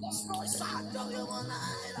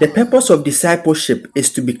 The purpose of discipleship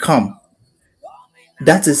is to become.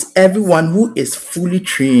 That is, everyone who is fully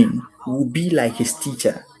trained will be like his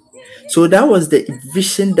teacher. So that was the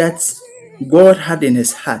vision that God had in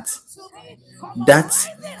his heart, that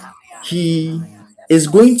he is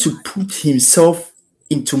going to put himself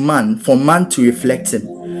into man for man to reflect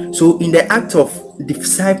him. So in the act of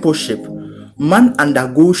discipleship, man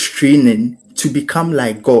undergoes training to become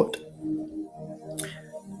like God.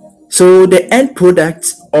 So the end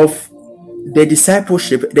product of the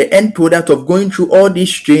discipleship, the end product of going through all this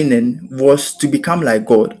training was to become like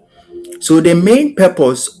God. So the main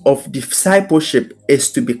purpose of discipleship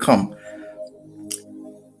is to become.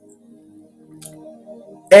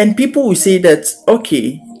 And people will say that,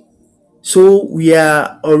 okay, so we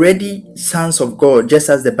are already sons of God, just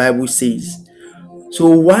as the Bible says. So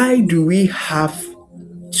why do we have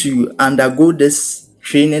to undergo this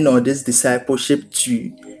training or this discipleship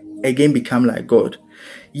to again become like God?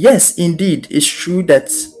 Yes, indeed, it's true that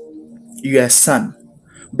you are a son,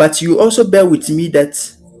 but you also bear with me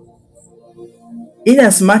that in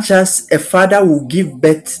as much as a father will give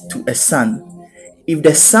birth to a son, if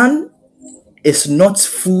the son is not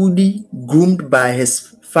fully groomed by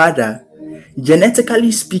his father,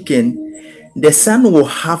 genetically speaking, the son will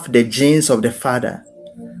have the genes of the father.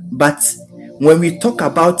 But when we talk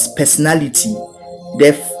about personality,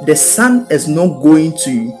 the son is not going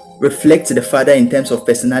to reflect the father in terms of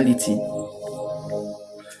personality.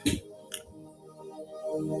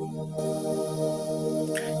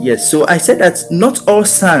 Yes, so I said that not all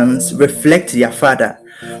sons reflect their father,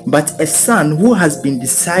 but a son who has been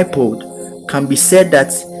discipled can be said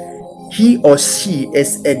that he or she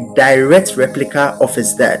is a direct replica of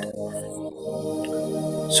his dad.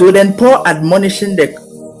 So then Paul admonishing the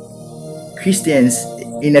Christians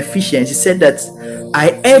in Ephesians, he said that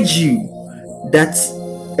I urge you that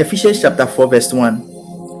Ephesians chapter 4, verse 1.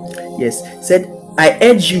 Yes, said, I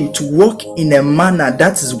urge you to walk in a manner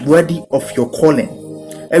that is worthy of your calling.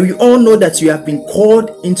 And we all know that you have been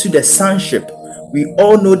called into the sonship. We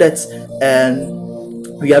all know that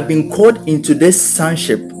we have been called into this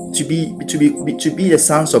sonship to be the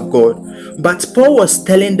sons of God. But Paul was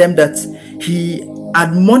telling them that he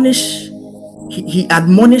he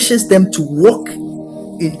admonishes them to walk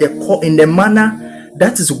in the manner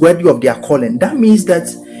that is worthy of their calling. That means that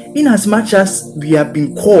in as much as we have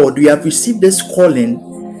been called, we have received this calling,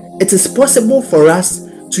 it is possible for us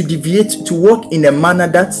to deviate, to walk in a manner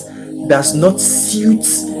that does not suit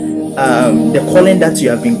the calling that you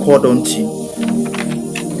have been called onto.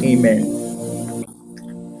 Amen.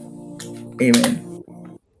 Amen.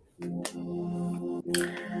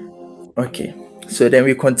 Okay. So then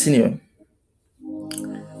we continue.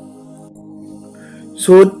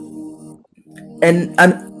 So and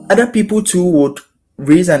other people too would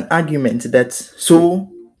raise an argument that, so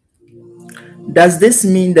does this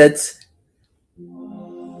mean that,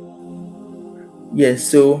 yes,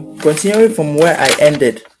 so continuing from where I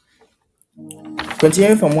ended,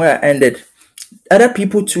 other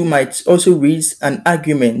people too might also raise an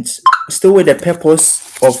argument still with the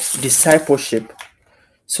purpose of discipleship.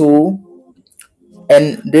 So,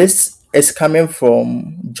 and this is coming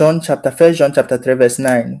from First John chapter 3, verse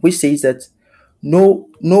 9, which says that no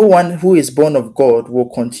one who is born of God will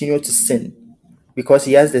continue to sin because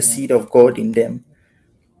he has the seed of God in them.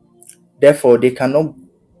 Therefore, they cannot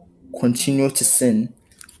continue to sin.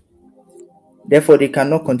 Therefore, they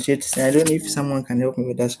cannot continue to sin. I don't know if someone can help me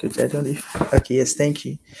with that scripture. I don't know if. Okay, yes, thank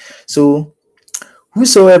you. So,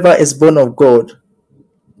 whosoever is born of God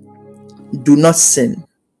do not sin,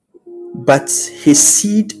 but his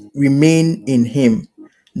seed remain in him.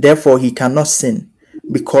 Therefore, he cannot sin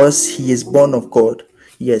because he is born of God.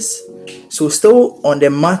 Yes. So, still on the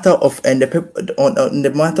matter of on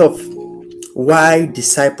the matter of why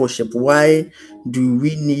discipleship, why do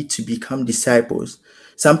we need to become disciples?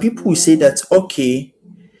 Some people will say that, okay,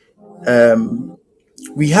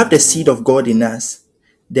 we have the seed of God in us,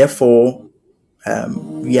 therefore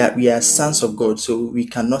we are sons of God, so we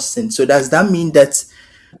cannot sin. So does that mean that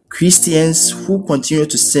Christians who continue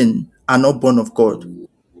to sin are not born of God?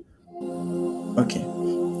 Okay,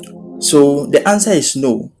 so the answer is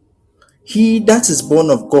no. He that is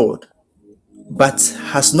born of God but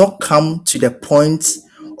has not come to the point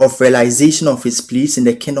of realization of his place in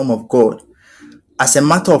the kingdom of God, as a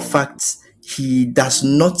matter of fact, he does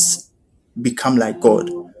not become like God.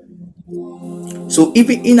 So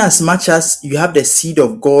even in as much as you have the seed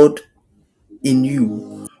of God in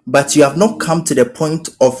you, but you have not come to the point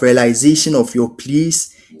of realization of your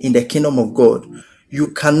place in the kingdom of God, you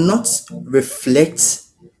cannot reflect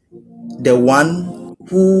the one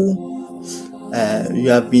who you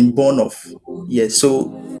have been born of. Yes.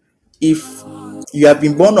 So if you have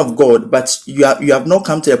been born of God, but you have not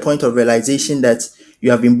come to the point of realization that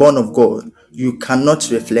you have been born of God, you cannot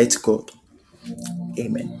reflect God.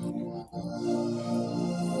 Amen.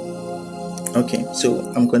 Okay,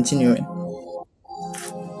 so I'm continuing.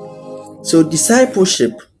 So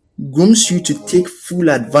discipleship grooms you to take full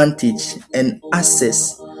advantage and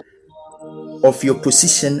access of your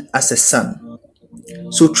position as a son.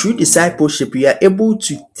 So through discipleship, we are able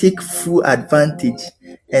to take full advantage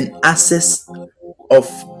and access of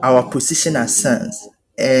our position as sons.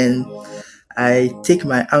 And I take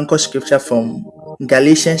my anchor scripture from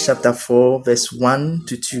Galatians chapter 4, verse 1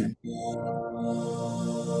 to 2.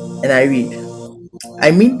 And I read,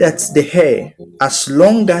 I mean that the heir, as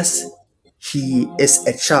long as he is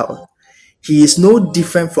a child, he is no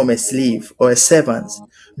different from a slave or a servant,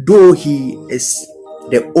 though he is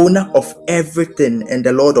the owner of everything and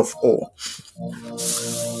the Lord of all.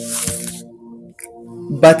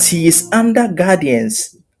 But he is under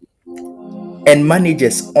guardians and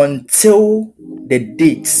managers until the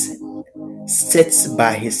dates set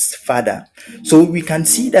by his father. So we can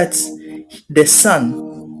see that the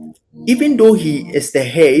son, even though he is the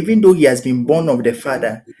heir, even though he has been born of the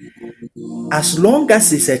father, as long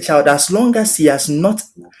as he's a child, as long as he has not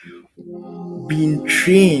been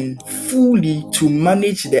trained fully to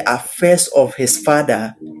manage the affairs of his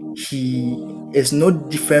father, he is no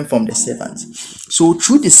different from the servants. So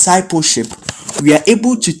through discipleship, we are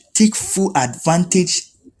able to take full advantage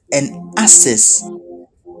and access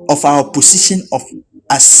of our position of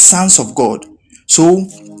as sons of God. So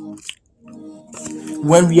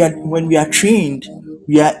when we are trained,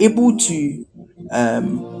 we are able to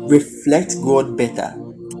reflect God better.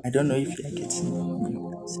 I don't know if you are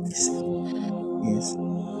getting this. Yes.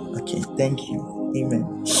 Okay. Thank you.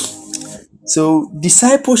 Amen. So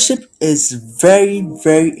discipleship is very,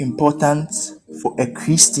 very important for a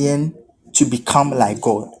Christian to become like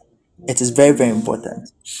God. It is very, very important.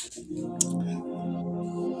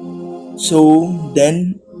 So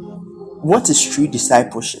then, what is true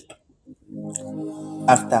discipleship?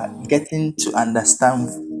 After getting to understand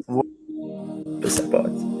what it's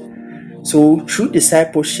about. So true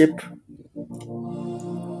discipleship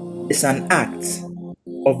is an act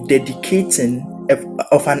of dedicating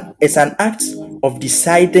of an it's an act of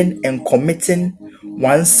deciding and committing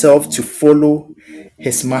oneself to follow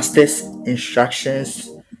his master's instructions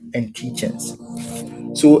and teachings.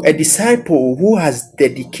 So a disciple who has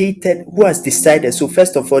decided, so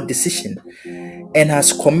first of all, decision, and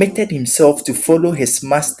has committed himself to follow his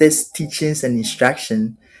master's teachings and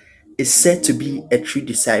instruction is said to be a true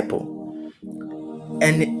disciple.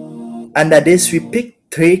 And under this, we pick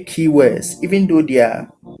three keywords, even though they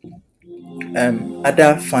are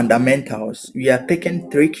other fundamentals. We are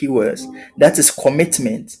picking three keywords. That is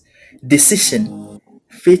commitment, decision,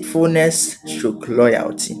 faithfulness, stroke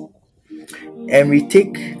loyalty. And we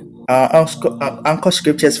take our anchor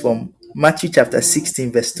scriptures from Matthew chapter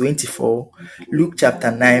 16, verse 24, Luke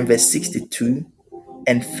chapter 9, verse 62,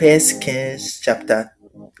 and First Kings chapter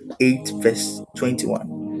 8, verse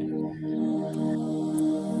 21.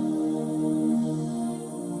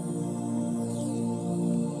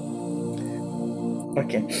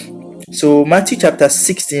 Okay. So Matthew chapter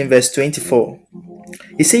 16, verse 24.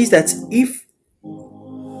 It says that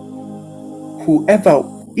whoever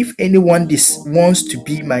if anyone wants to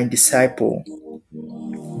be my disciple,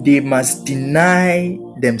 they must deny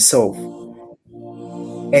themselves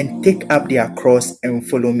and take up their cross and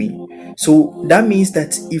follow me. So that means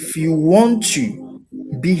that if you want to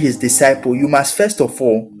be his disciple, you must first of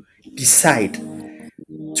all decide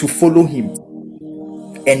to follow him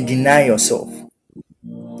and deny yourself.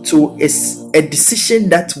 So it's a decision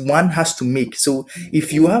that one has to make. So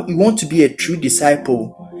if you want to be a true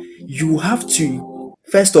disciple, you have to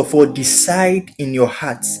first of all decide in your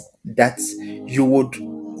heart that you would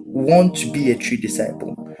want to be a true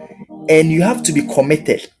disciple, and you have to be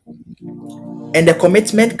committed. And the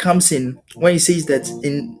commitment comes in when he says that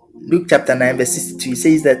in Luke chapter 9 verse 62, he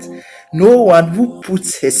says that no one who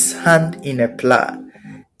puts his hand in a plow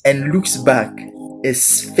and looks back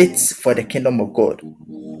is fit for the kingdom of God.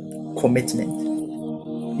 Commitment.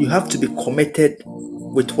 You have to be committed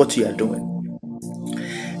with what you are doing.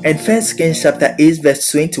 And First Kings chapter 8 verse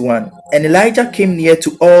 21, and Elijah came near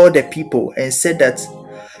to all the people and said that,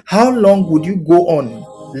 how long would you go on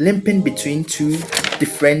limping between two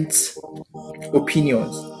different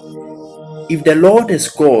opinions? If the Lord is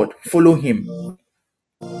God, follow him.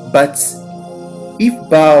 But if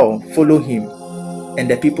Baal, follow him. And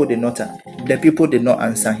the people did not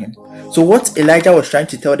answer him. So what Elijah was trying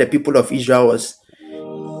to tell the people of Israel was,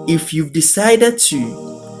 if you decided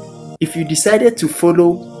to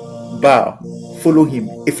follow Baal, follow him.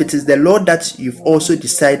 If it is the Lord that you've also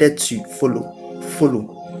decided to follow.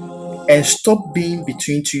 And stop being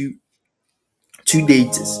between two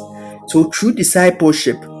deities. So true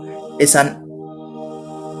discipleship is an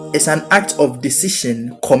act of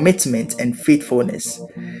decision, commitment, and faithfulness.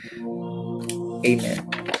 Amen.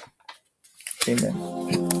 Amen.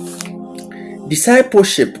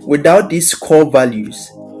 Discipleship without these core values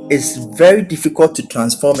is very difficult to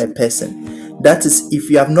transform a person. That is, if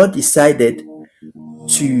you have not decided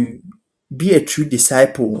to be a true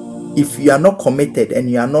disciple, if you are not committed and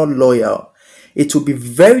you are not loyal, it will be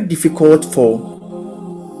very difficult for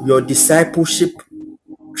your discipleship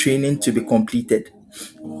training to be completed.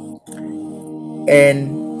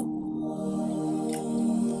 And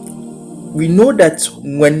we know that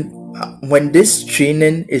when this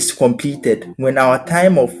training is completed, when our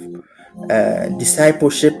time of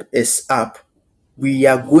discipleship is up, we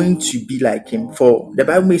are going to be like him. For the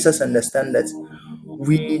Bible makes us understand that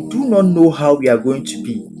we do not know how we are going to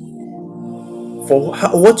be. For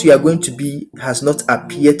what we are going to be has not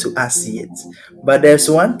appeared to us yet. But there's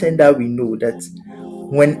one thing that we know, that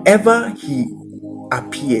whenever he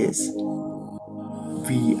appears,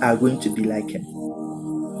 we are going to be like him.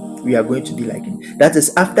 We are going to be like him. That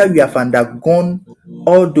is after we have undergone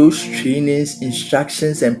all those trainings,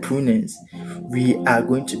 instructions, and prunings, we are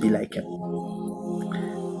going to be like him.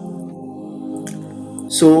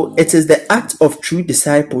 So it is the act of true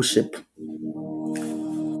discipleship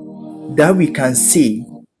that we can say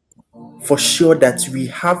for sure that we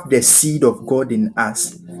have the seed of God in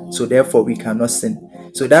us. So therefore we cannot sin.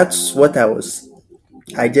 So that's what I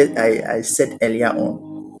said earlier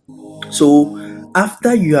on. So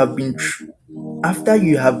after you have been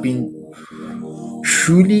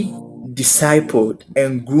truly discipled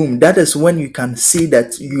and groomed, that is when you can see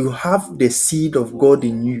that you have the seed of God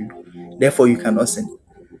in you. Therefore, you cannot sin.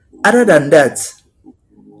 Other than that,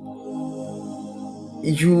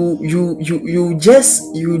 you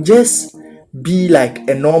just be like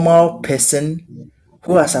a normal person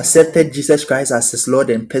who has accepted Jesus Christ as his Lord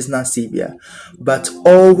and personal Savior, but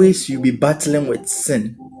always you be battling with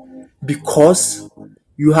sin because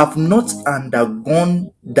you have not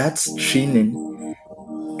undergone that training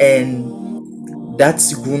and that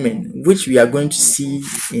grooming, which we are going to see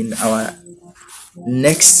in our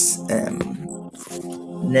next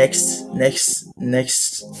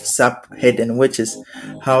subheading, which is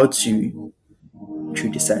how to true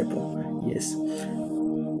disciple. Yes.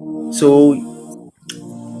 So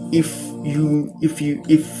if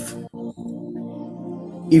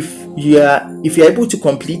you're able to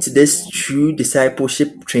complete this true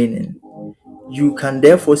discipleship training, you can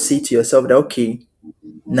therefore say to yourself that, okay,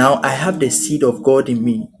 now I have the seed of God in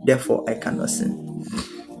me, therefore I cannot sin.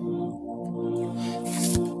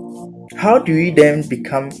 How do we then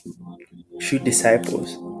become true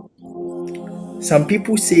disciples? Some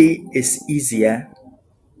people say it's easier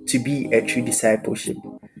to be a true discipleship,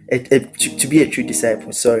 to be a true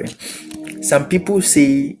disciple. Sorry. Some people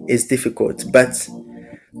say it's difficult, but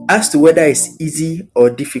as to whether it's easy or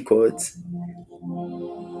difficult,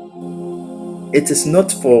 it is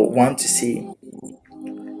not for one to say.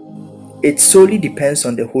 It solely depends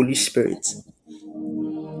on the Holy Spirit,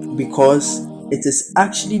 because it is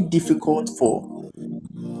actually difficult for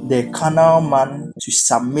the carnal man to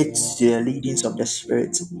submit to the leadings of the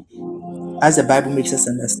Spirit. As the Bible makes us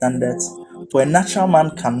understand that, for a natural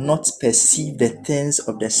man cannot perceive the things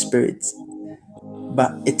of the Spirit,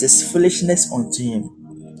 but it is foolishness unto him.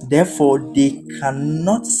 Therefore, they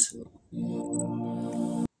cannot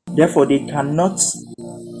therefore they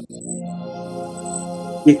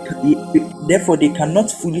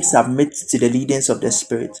cannot fully submit to the leadings of the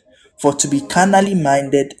Spirit. For to be carnally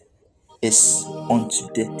minded is unto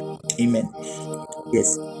death. Amen.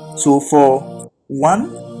 Yes. So for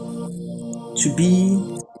one to be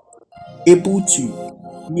able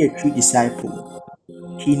to be a true disciple,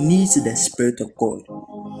 he needs the Spirit of God.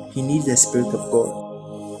 He needs the Spirit of God.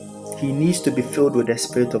 He needs to be filled with the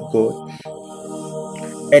Spirit of God.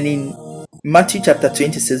 And in Matthew chapter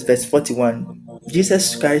 26, verse 41,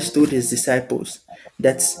 Jesus Christ told his disciples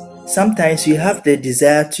that sometimes we have the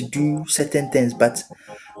desire to do certain things, but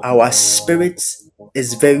our spirit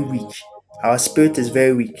is very weak. Our spirit is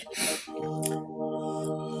very weak.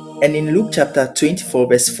 And in Luke chapter 24,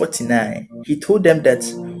 verse 49, he told them that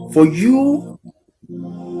for you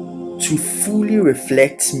to fully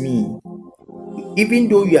reflect me, even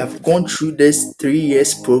though you have gone through this 3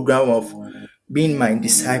 years program of being my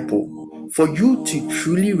disciple, for you to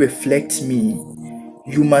truly reflect me,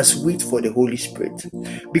 you must wait for the Holy Spirit.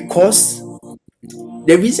 Because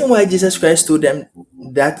the reason why Jesus Christ told them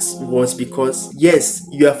that was because, yes,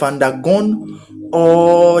 you have undergone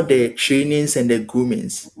all the trainings and the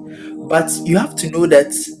groomings, but you have to know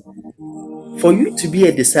that for you to be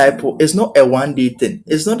a disciple, it's not a 1 day thing.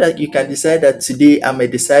 It's not that you can decide that today I'm a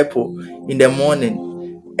disciple in the morning,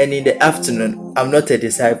 and in the afternoon I'm not a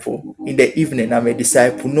disciple, in the evening I'm a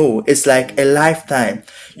disciple. No, it's like a lifetime.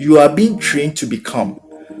 You are being trained to become.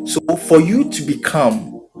 So for you to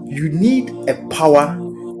become, you need a power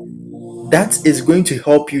that is going to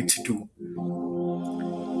help you to do.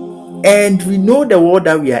 And we know the world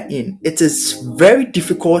that we are in, it is very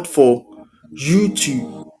difficult for you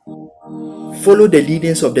to follow the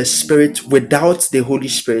leadings of the Spirit without the Holy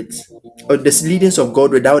Spirit, or the leadings of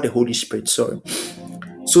God without the Holy Spirit. Sorry.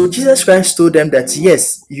 So Jesus Christ told them that,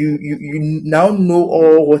 yes, you now know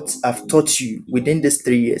all what I've taught you within these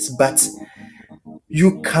 3 years, but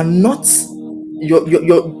you cannot,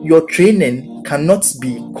 your training cannot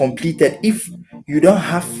be completed if you don't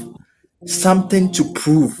have something to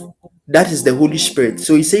prove. That is the Holy Spirit.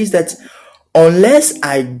 So he says that unless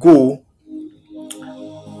I go,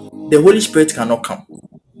 the Holy Spirit cannot come.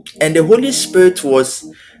 And the Holy Spirit was,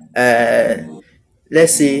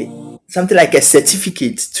 let's say, something like a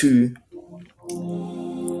certificate to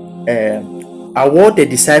award the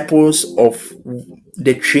disciples of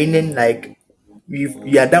the training. Like,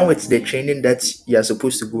 you are done with the training that you are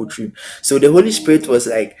supposed to go through. So the Holy Spirit was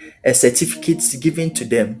like a certificate given to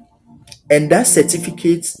them, and that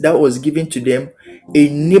certificate that was given to them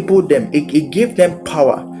enabled them, it gave them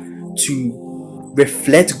power to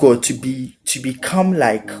reflect God, to become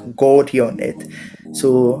like God here on earth.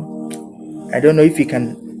 So I don't know if you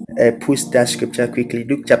can post that scripture quickly.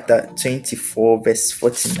 Luke chapter 24, verse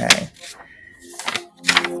 49.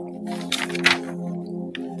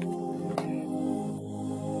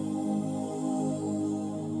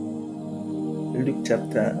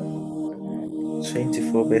 chapter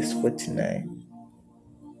 24, verse 49.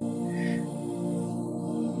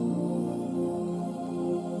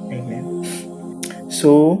 Amen.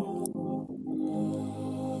 So,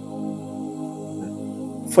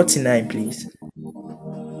 49, please.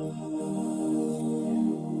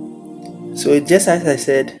 So, just as I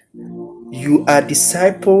said, you are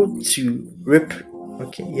discipled to rep.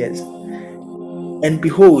 Okay, yes. And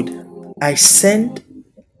behold, I send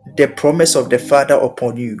the promise of the Father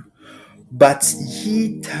upon you, but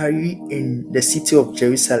ye tarry in the city of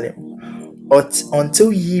Jerusalem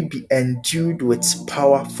until ye be endued with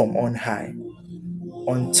power from on high.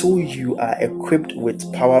 Until you are equipped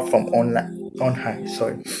with power from on high.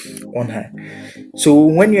 Sorry, on high. So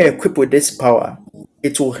when you're equipped with this power,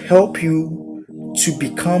 it will help you to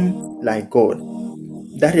become like God.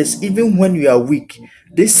 That is, even when you are weak,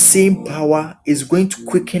 this same power is going to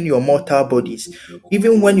quicken your mortal bodies.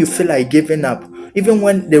 Even when you feel like giving up, even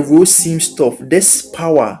when the road seems tough, this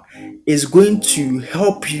power is going to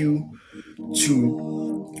help you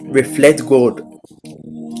to reflect God.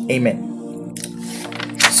 Amen.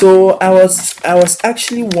 So I was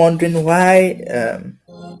actually wondering why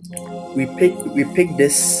we pick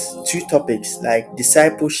this two topics like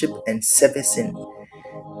discipleship and service in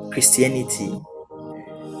Christianity.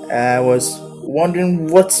 I was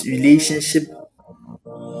wondering what relationship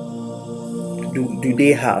do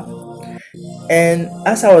they have. And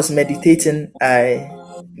as I was meditating, I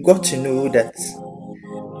got to know that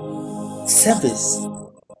service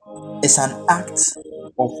is an act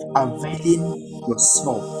of availing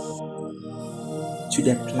yourself to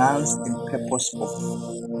the plans and purpose of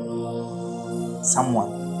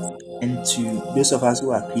someone, and to those of us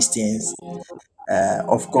who are Christians,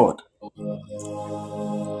 of God.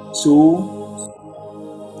 So,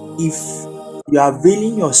 if you are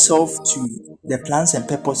availing yourself to the plans and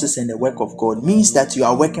purposes and the work of God, means that you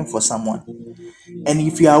are working for someone. And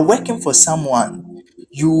if you are working for someone,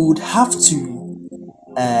 you would have to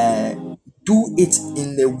uh, do it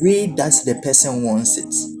in the way that the person wants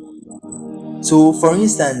it. So, for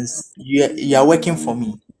instance, you are working for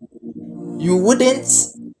me. You wouldn't,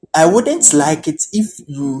 I wouldn't like it if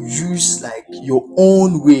you use like your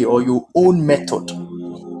own way or your own method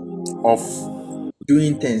of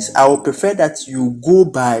doing things. I would prefer that you go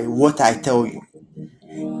by what I tell you.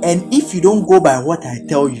 And if you don't go by what I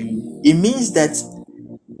tell you, it means that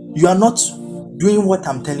you are not doing what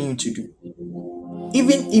I'm telling you to do.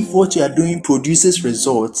 Even if what you are doing produces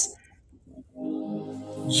results,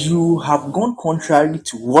 you have gone contrary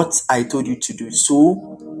to what I told you to do.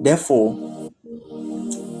 So, therefore,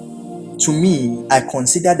 to me, I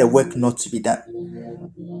consider the work not to be done.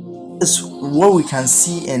 That's what we can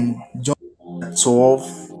see in John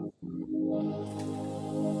 12,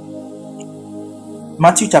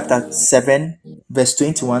 Matthew chapter 7, verse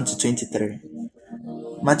 21 to 23.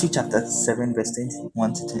 Matthew chapter 7, verse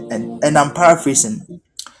 21 to 20. And I'm paraphrasing.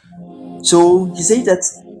 So he says that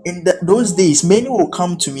in those days, many will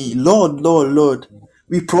come to me, Lord, Lord, Lord.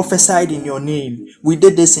 We prophesied in your name. We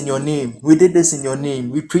did this in your name. We did this in your name.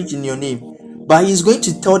 We preached in your name. But he's going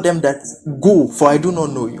to tell them that, go, for I do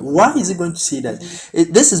not know you. Why is he going to say that?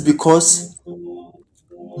 This is because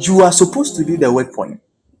you are supposed to do the work for him.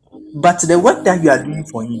 But the work that you are doing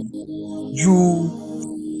for him,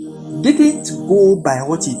 you didn't go by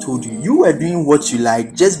what he told you. You were doing what you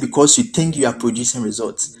like just because you think you are producing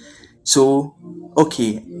results. So,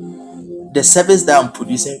 okay, the service that I'm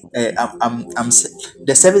producing,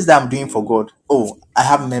 the service that I'm doing for God. Oh, I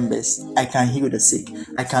have members. I can heal the sick.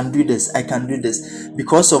 I can do this. I can do this.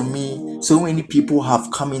 Because of me, so many people have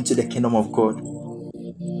come into the kingdom of God.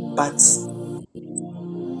 But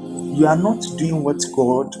you are not doing what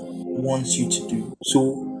God wants you to do.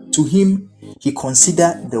 So to him, he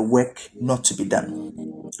considered the work not to be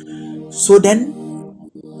done. So then,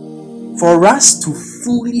 for us to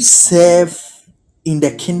fully serve in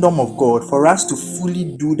the kingdom of God, for us to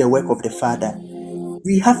fully do the work of the Father,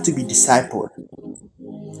 we have to be discipled.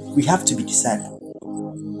 We have to be discipled.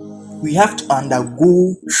 We have to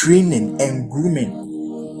undergo training and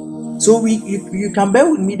grooming. So you can bear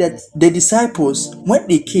with me that the disciples, when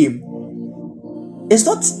they came, it's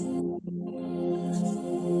not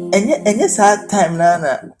and yes our time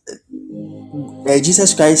now,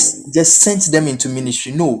 Jesus Christ just sent them into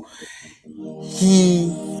ministry. No,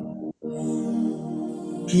 he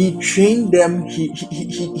trained them,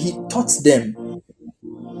 he taught them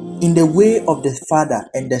in the way of the Father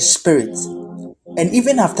and the Spirit. And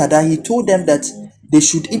even after that, he told them that they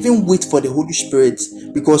should even wait for the Holy Spirit,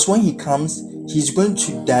 because when he comes, he's going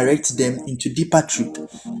to direct them into deeper truth.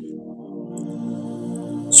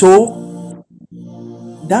 So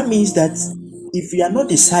that means that if we are not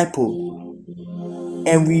disciple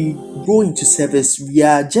and we go into service, we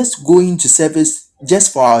are just going to service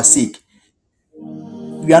just for our sake.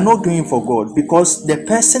 We are not doing for God, because the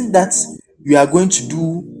person that you are going to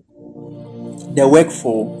do the work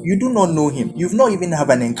for, you do not know him. You've not even have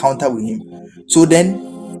an encounter with him. So then,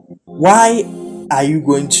 why are you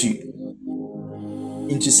going to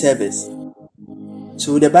into service?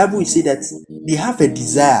 So the Bible will say that they have a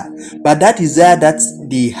desire, but that desire that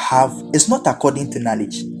they have is not according to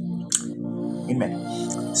knowledge.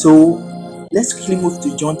 Amen. So let's quickly move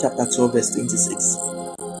to John chapter 12, verse 26.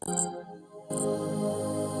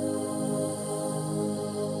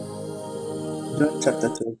 John chapter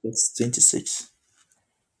 12, verse 26.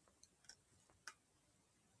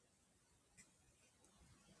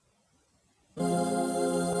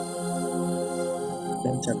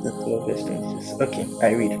 John chapter 12, verse 26. Okay,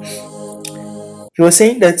 I read. He was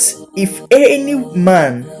saying that if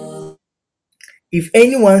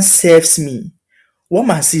anyone serves me, what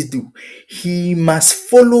must he do? He must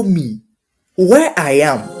follow me. Where I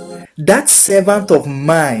am, that servant of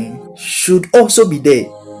mine should also be there.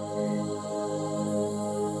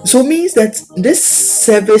 So means that this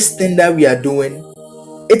service thing that we are doing,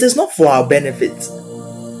 it is not for our benefit.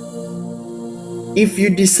 If you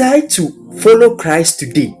decide to follow Christ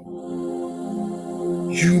today,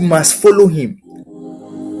 you must follow him.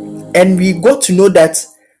 And we got to know that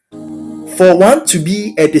for one to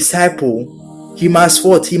be a disciple, he must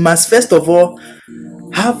what? He must first of all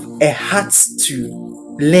have a heart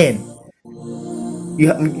to learn.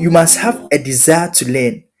 You must have a desire to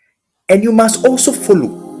learn, and you must also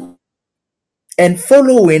follow. And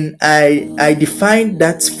following, I define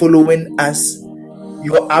that following as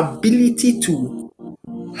your ability to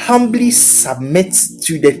humbly submit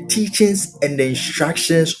to the teachings and the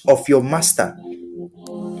instructions of your master.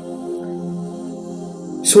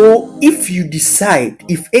 So if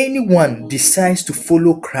anyone decides to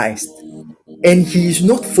follow Christ and he is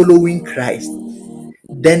not following Christ,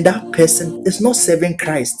 then that person is not serving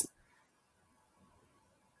Christ.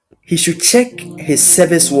 He should check his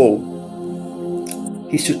service wall.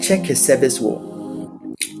 He should check his service wall.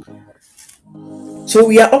 So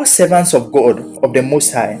we are all servants of God, of the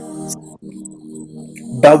Most High,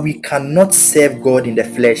 but we cannot serve God in the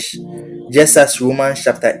flesh, just as Romans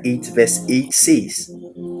chapter 8, verse 8 says.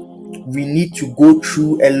 We need to go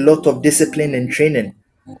through a lot of discipline and training.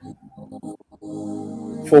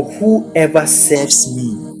 For whoever serves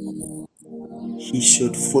me, he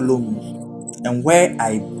should follow me, and where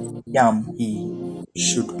I am, he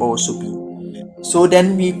should also be. So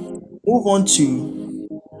then we move on to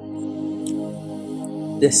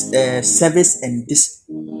this service and this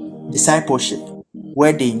discipleship,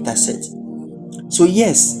 where they intersect. So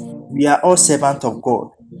yes, we are all servants of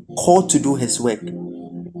God, called to do his work.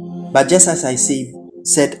 But just as I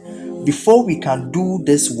said, before we can do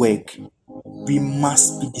this work, we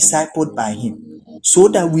must be discipled by him, so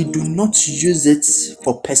that we do not use it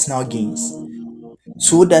for personal gains,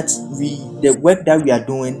 so that the work that we are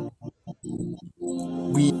doing,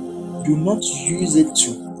 we do not use it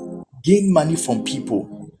to gain money from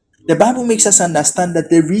people. The Bible makes us understand that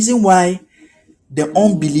the reason why the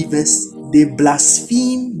unbelievers, they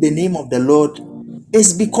blaspheme the name of the Lord,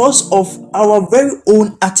 is because of our very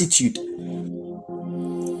own attitude.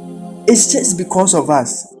 It's just because of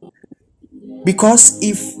us. Because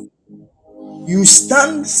if you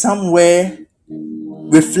stand somewhere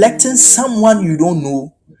reflecting someone you don't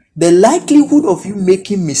know, the likelihood of you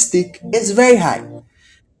making mistake is very high.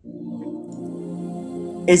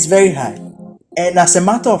 It's very high. And as a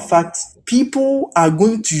matter of fact, people are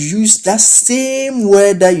going to use that same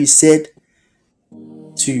word that you said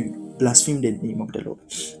to blaspheme the name of the Lord.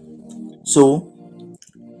 So,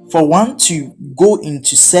 for one to go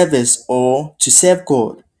into service or to serve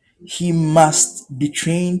God, he must be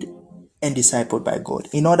trained and discipled by God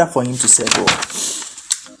in order for him to serve God.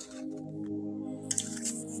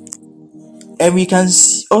 And we can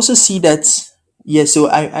also see that, yes, so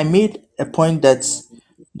I made a point that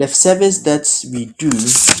the service that we do,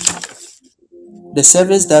 the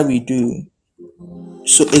service that we do,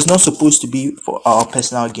 so it's not supposed to be for our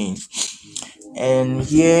personal gain. And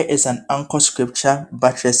here is an anchor scripture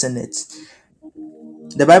buttressing it.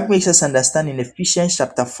 The Bible makes us understand in Ephesians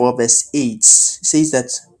chapter 4, verse 8, it says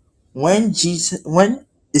that when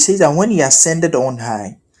he ascended on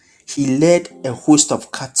high, he led a host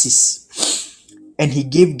of captives and he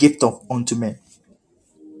gave gift unto men.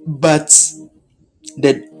 But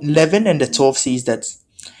the 11 and the 12 says that,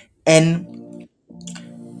 and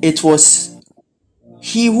it was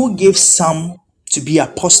he who gave some to be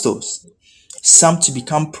apostles, some to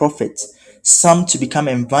become prophets, some to become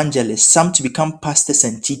evangelists, some to become pastors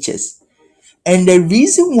and teachers. And the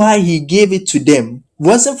reason why he gave it to them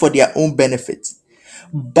wasn't for their own benefit,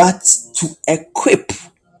 but to equip,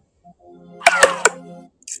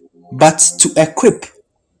 but to equip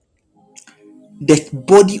the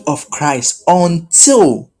body of Christ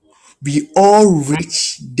until we all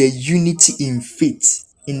reach the unity in faith,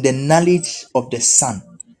 in the knowledge of the Son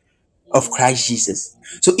of Christ Jesus.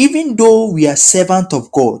 So even though we are servant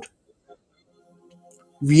of God,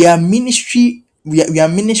 we are ministering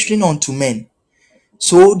unto men.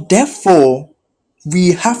 So therefore,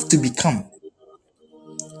 we have to become.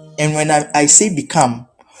 And when I say become,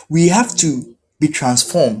 we have to be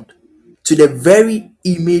transformed to the very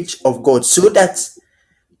image of God so that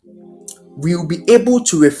we will be able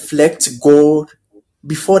to reflect God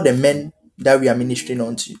before the men that we are ministering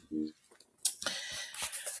unto.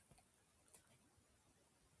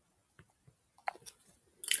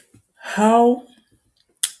 How?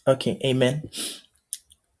 Okay, amen.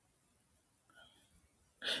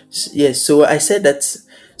 Yes, so I said that.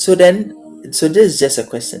 So this is just a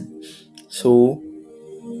question. So,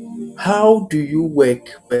 how do you work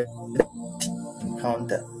with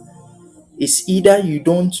encounter? It's either you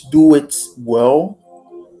don't do it well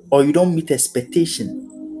or you don't meet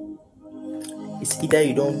expectation. It's either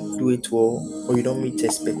you don't do it well or you don't meet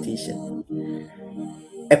expectation.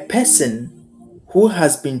 A person who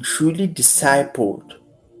has been truly discipled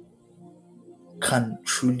can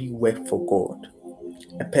truly work for God.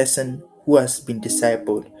 A person who has been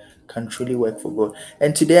discipled can truly work for God.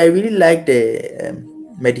 And today I really like the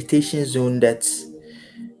meditation zone that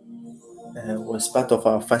was part of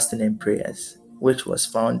our fasting and prayers, which was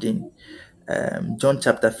found in John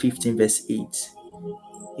chapter 15, verse 8.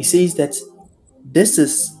 He says that this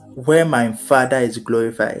is where my Father is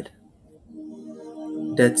glorified,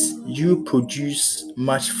 that you produce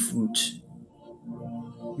much fruit.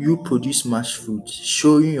 You produce much fruit,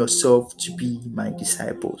 showing yourself to be my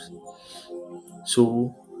disciples.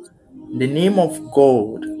 So, the name of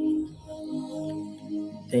God,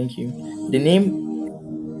 thank you. The name,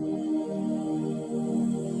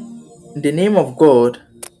 the name of God,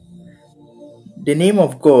 the name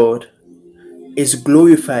of God is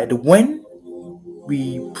glorified when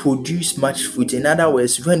we produce much fruit. In other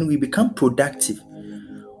words, when we become productive,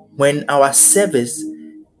 when our service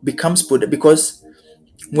becomes productive, because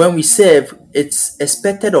when we serve, it's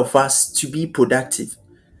expected of us to be productive.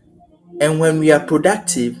 And when we are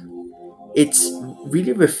productive, it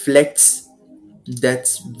really reflects that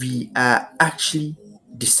we are actually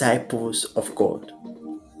disciples of God.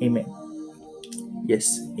 Amen.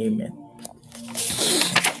 Yes, amen.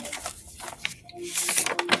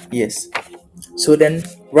 Yes. So then,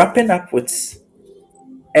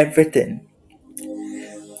 everything,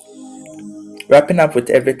 wrapping up with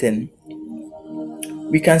everything,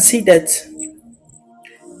 we can see that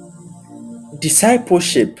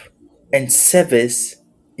discipleship and service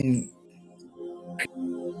in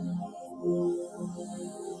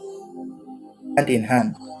hand in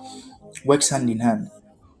hand, works hand in hand.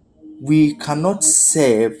 We cannot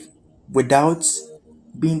serve without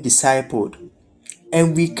being discipled,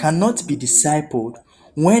 and we cannot be discipled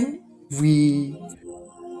when we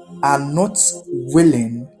are not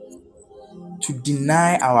willing to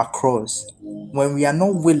deny our cross, when we are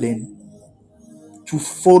not willing to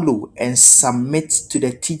follow and submit to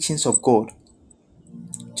the teachings of God,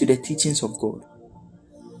 to the teachings of God,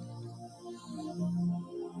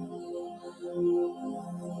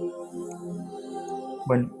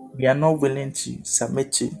 when we are not willing to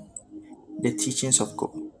submit to the teachings of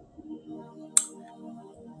God.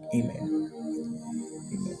 Amen.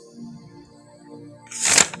 Amen.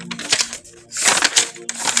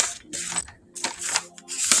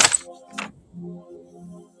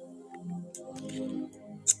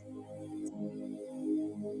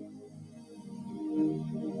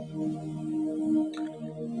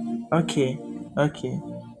 Okay, okay.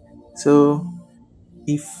 So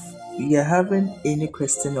if you are having any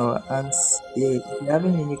question or answer, if you're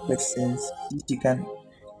having any questions, you can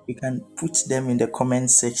put them in the comment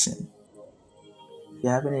section. If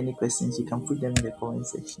you're having any questions, you can put them in the comment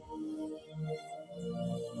section.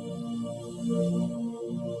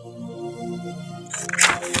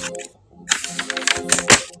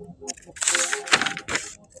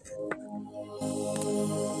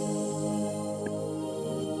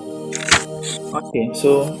 Okay,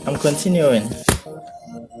 so I'm continuing.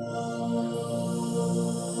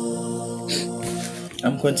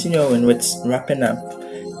 I'm continuing with wrapping up.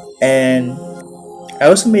 And I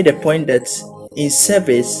also made a point that in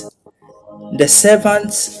service, the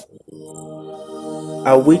servant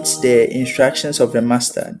await the instructions of the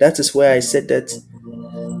master. That is why I said that.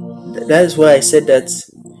 That is why I said that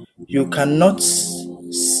you cannot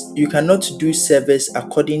you cannot do service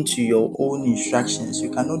according to your own instructions. You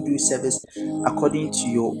cannot do service according to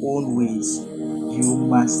your own ways. You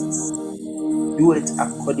must do it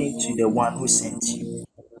according to the one who sent you.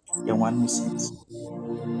 The one who sent you.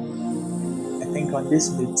 I think on this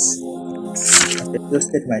note, I've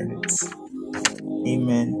exhausted my notes.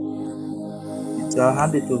 Amen. So I'll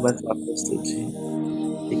hand it over to Apostle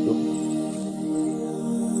to take over.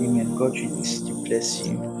 Amen. God richly bless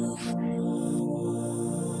you.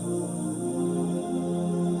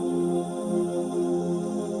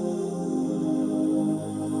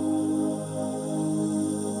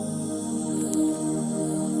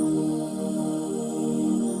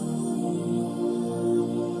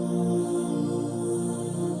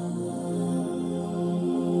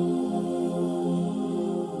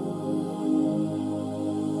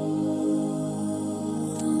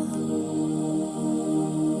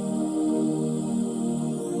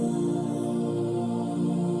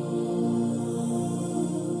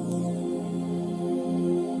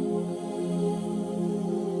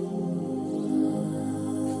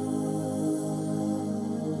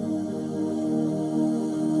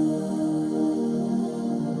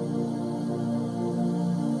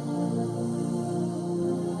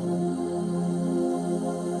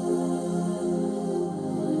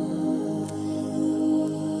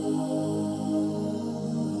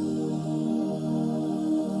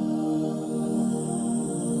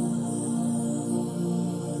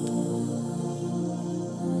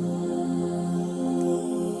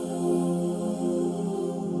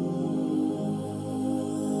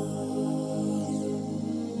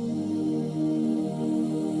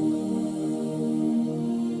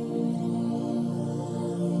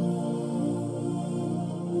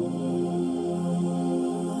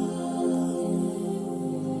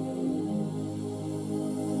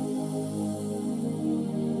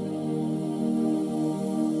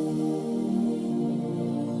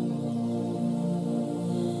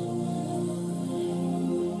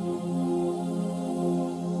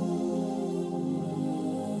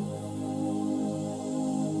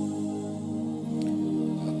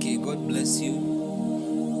 Okay, God bless you.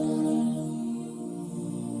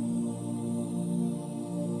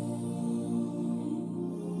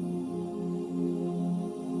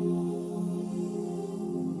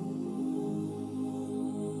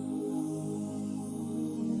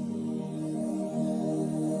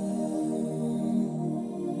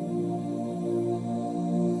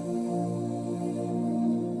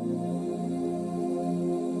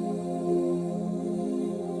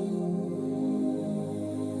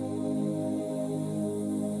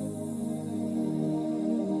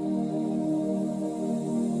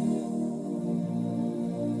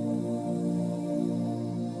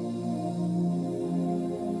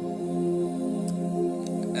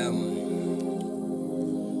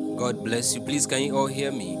 God bless you. Please, can you all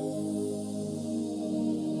hear me?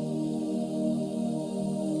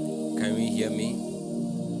 Can we hear me?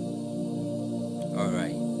 All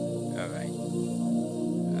right. All right.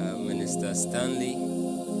 Minister Stanley,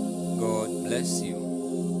 God bless you.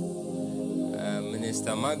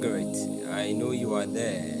 Minister Margaret, I know you are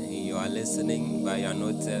there. You are listening, but you are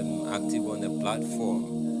not active on the platform.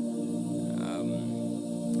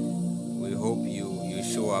 We hope you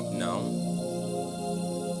show up now.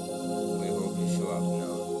 We hope you show up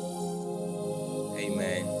now.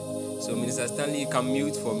 Amen. So, Minister Stanley, you can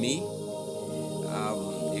mute for me.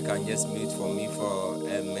 You can just mute for me for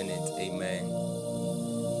a minute. Amen.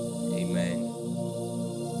 Amen.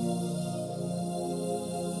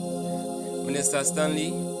 Minister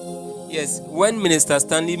Stanley, yes, when Minister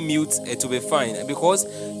Stanley mutes, it will be fine because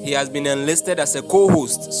he has been enlisted as a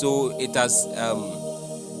co-host, so it has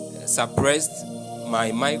suppressed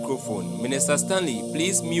my microphone. Minister Stanley,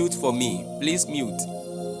 please mute for me. Please mute.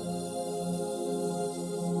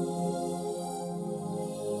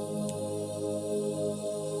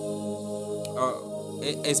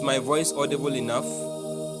 Is my voice audible enough?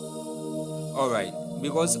 All right,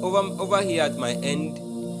 because over here at my end,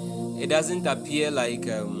 it doesn't appear like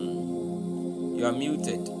you are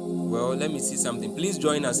muted. Well, let me see something. Please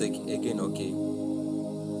join us again, okay?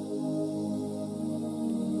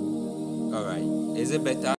 All right. Is it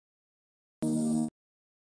better?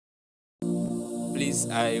 Please,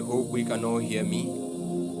 I hope we can all hear me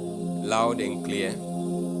loud and clear.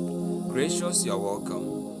 Gracious, you are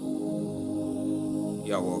welcome.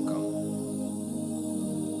 You are welcome.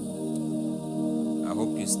 I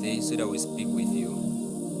hope you stay so that we speak with you.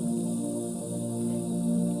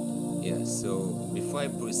 Yes, so before I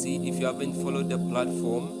proceed, if you haven't followed the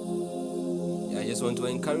platform, I just want to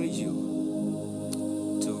encourage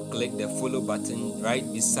you to click the follow button right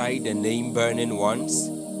beside the name Burning Ones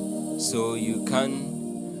so you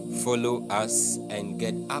can follow us and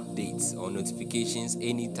get updates or notifications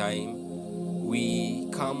anytime we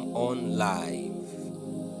come on live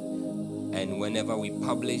and whenever we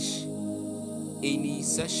publish any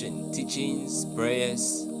session, teachings,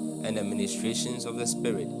 prayers, and administrations of the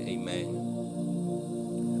Spirit. Amen.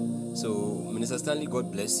 So, Minister Stanley,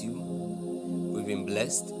 God bless you. We've been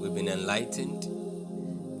blessed, we've been enlightened.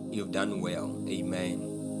 You've done well. Amen.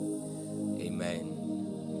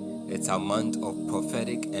 Amen. It's a month of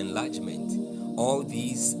prophetic enlargement. All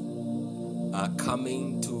these are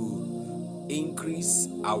coming to increase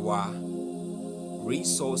our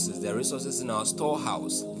resources, the resources in our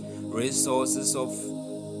storehouse, resources of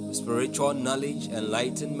spiritual knowledge,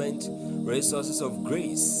 enlightenment, resources of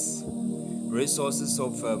grace, resources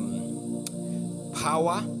of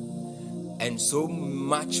power, and so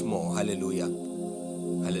much more. Hallelujah.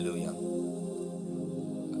 Hallelujah.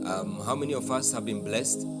 How many of us have been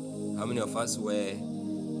blessed? How many of us were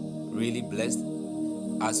really blessed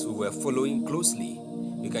as we were following closely?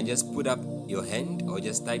 You can just put up your hand or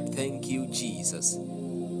just type thank you, Jesus. Thank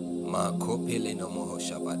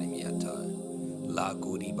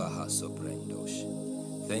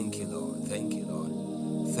you, Lord. Thank you, Lord.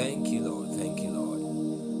 Thank you, Lord. Thank you,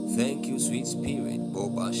 Lord. Thank you, sweet spirit.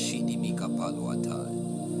 Boba Shidi Mikapaluata.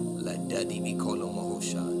 Let Daddy Mikolo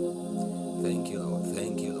Mohosha. Thank you, Lord.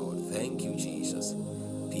 Thank you, Lord. Thank you, Jesus.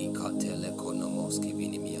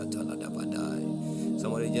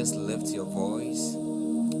 Somebody just lift your voice.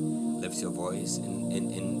 Lift your voice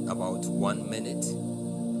in about 1 minute.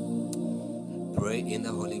 Pray in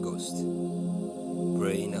the Holy Ghost.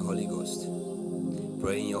 Pray in the Holy Ghost.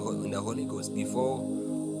 Pray in the Holy Ghost. Before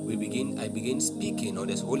we begin, I begin speaking, or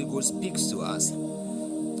the Holy Ghost speaks to us.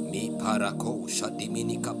 Mi parako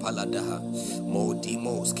shadimini kapaladaha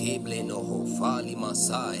modimos keble noho fali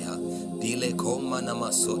masaya dile koma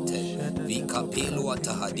namasote vikapilu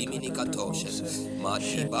atahadimini katoshe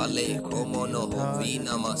matibale komo noho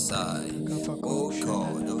vina masai. Oh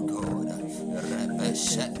God, oh God,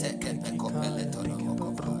 repeshete kepe kopele tono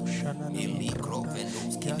mokopa milikro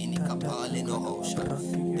vendus kimini kapale noho sha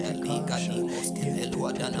deliga dimos kepelu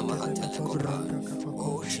adana mahatele kopa.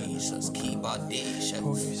 Oh Jesus, Kiba Desha,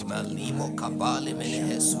 Malimo Kabale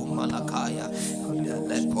Menehesu Malakaya,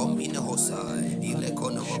 Le Combine Hosai, Dile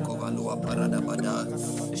Konomoko Valua Parada Bada,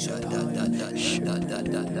 Shada da da da da da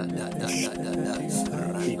da da da da da da,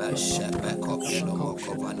 Rabba Shepe Kopelo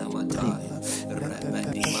Mokovana Mataya, Rabba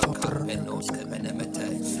Dima Kapenos Kemenemete.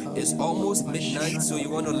 It's almost midnight, so you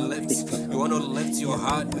want to lift your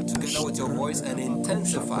heart together with your voice and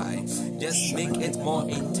intensify. Just make it more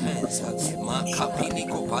intense. Makapini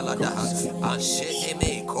kopaladaha,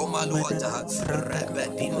 ashedeme komaluataha,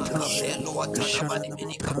 rebedima kapelo watanabani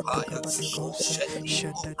mini kapaya,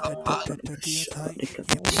 oshedimo kapaya.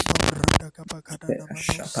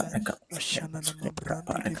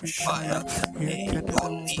 Fire,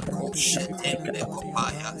 Koliko Shetembe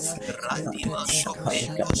Kopaya, Radima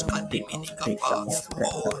Sopendos Kadimini Kapa,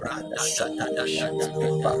 Ora da da da da da da da,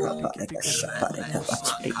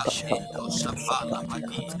 Makapendo Sapala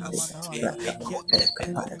Madina, Eriko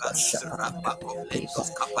Tepeluga, Rapako Lendos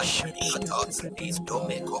Kapani Kata,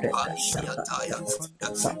 Indome Kopani Yataya.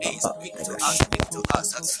 Hey, speak to us, speak to us,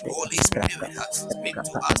 Holy Spirit, speak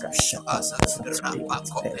to us, speak to us,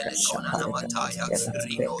 Rapako Pelekona Namataya,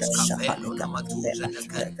 Rinos Capello Namatuza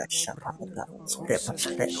Naka.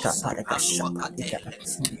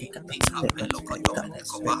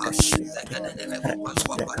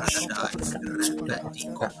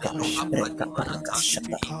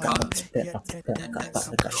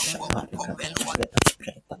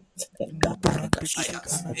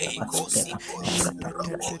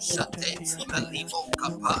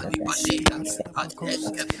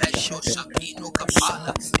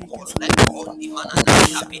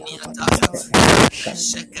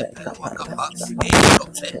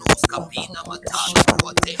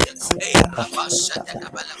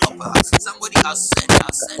 Somebody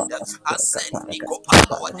ascend,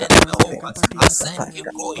 Mikopalo, ascend, keep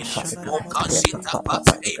going. Push it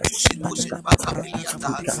back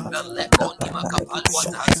up,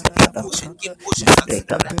 keep pushing.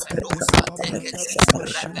 Take it.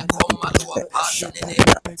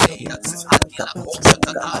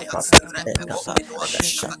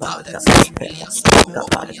 Shepelekataya, Ipilia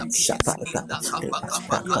Sokopolia Pia, Inda Kapa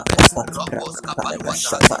Kapalwate, Robos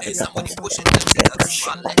Kapaluata. Is somebody pushing them here?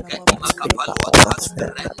 Malekeni Makapaluata,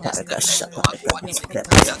 Rendes Kependo Aquani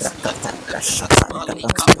Mentaya, Letepelia,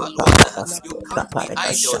 Malika Paluata. You can't be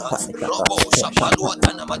idle. Robo Shapaluata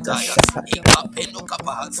Namataya, Ikapeno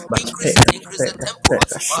Kapa, increase the tempo.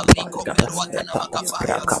 Maliko Peluata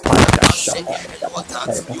Namakapaya, Rapaseke Peluata.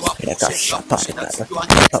 You are pushing, you are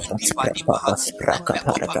entering deeper, deeper.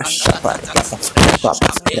 Repeko Pakatanatata,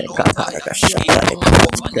 Rekoska Peluataya, Inomako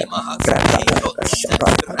Panimaha, Ilotote,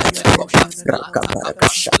 Repekopia, Latakapa,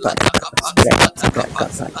 Latakapa, Latakapa,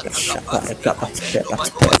 Latakapa, Ikopendo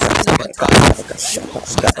Manua Satamataya, Ilo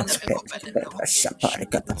Satanameko Pelenamo,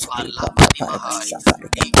 Alabani Mahai,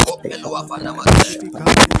 Ikopelua Vanamate,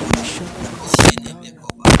 Koshinemeko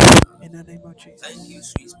Banana. In the name of Thank you,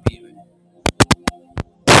 Jesus. sweet spirit.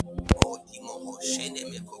 Oh, Timo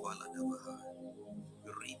Shenemeko Baladabaha.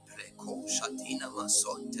 Ripreko shatina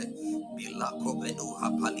masonte bilako benu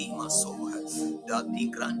hapali masoha dati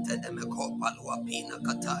grante de meko palua pina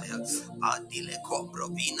kataya adile kombro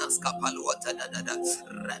vinas kapalua tadadada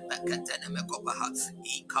repekete ne meko baha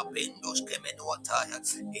ikapendos kemenuataya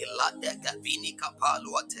ilade gavini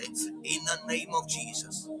kapalua te. In the name of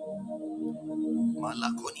Jesus,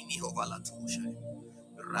 malakoni mihovala tushe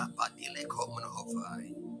rapadile komno hovai.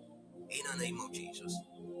 In the name of Jesus.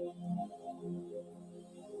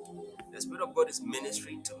 The Spirit of God is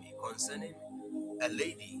ministering to me concerning a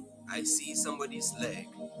lady. I see somebody's leg,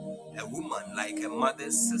 a woman like a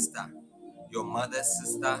mother's sister, your mother's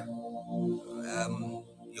sister,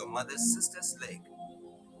 your mother's sister's leg,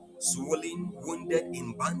 swollen, wounded,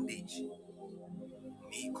 in bandage.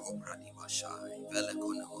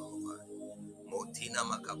 Motina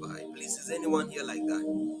Makabai. Please, is anyone here like that?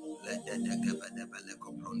 Let the Dekabadabele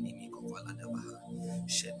Coprondi Mikovala Dabaha.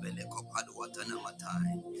 Shepele Copaduatana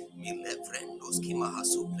Matai. Mille Frendos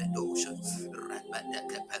Kimahasu Pledosha.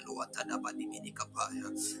 Rebedeke Peluatada Badiminikapaya.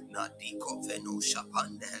 Nadiko Veno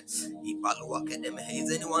Shapande. Ibaluakedeme. Is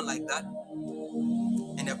anyone like that?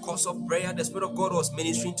 In the course of prayer, the Spirit of God was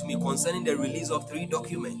ministering to me concerning the release of 3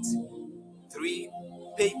 documents, 3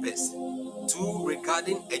 papers, 2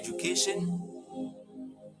 regarding education,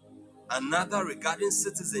 another regarding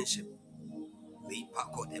citizenship.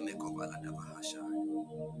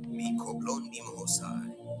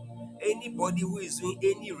 Anybody who is doing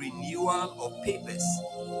any renewal of papers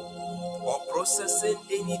or processing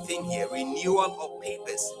anything here, renewal of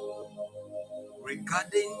papers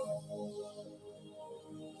regarding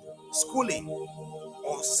schooling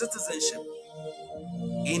or citizenship,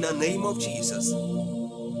 in the name of Jesus,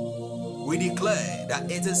 we declare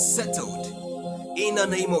that it is settled in the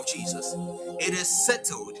name of Jesus. It is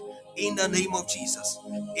settled in the name of Jesus.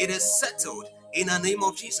 It is settled in the name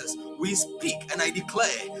of Jesus. We speak and I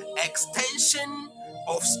declare extension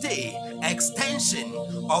of stay, extension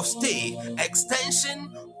of stay,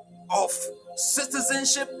 extension of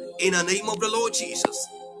citizenship in the name of the Lord Jesus.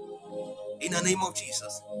 In the name of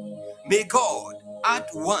Jesus. May God add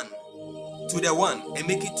 1 to the 1 and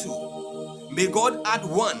make it 2. May God add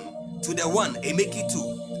 1 to the 1 and make it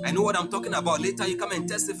 2. I know what I'm talking about. Later you come and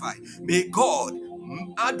testify. May God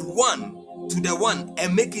add 1 to the 1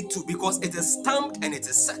 and make it 2, because it is stamped and it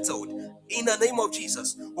is settled in the name of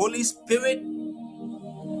Jesus. Holy Spirit,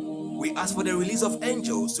 we ask for the release of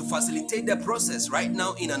angels to facilitate the process right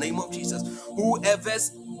now in the name of Jesus.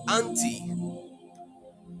 Whoever's auntie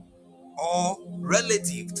or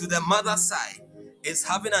relative to the mother's side is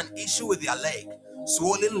having an issue with their leg,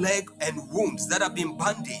 swollen leg and wounds that have been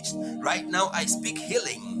bandaged, right now I speak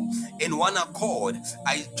healing in one accord.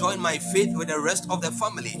 I join my faith with the rest of the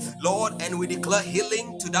family, Lord, and we declare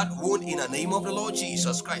healing to that wound in the name of the Lord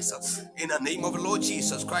Jesus Christ. In the name of the Lord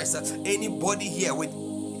Jesus Christ. Anybody here with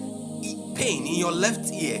pain in your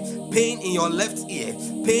left ear, pain in your left ear,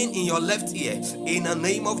 pain in your left ear, in the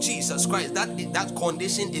name of Jesus Christ, that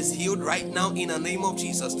condition is healed right now in the name of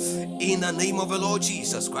Jesus, in the name of the Lord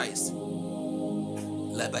Jesus Christ.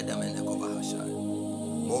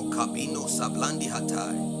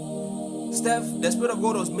 Steph, the Spirit of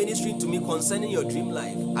God was ministering to me concerning your dream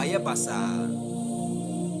life. Ayabasa.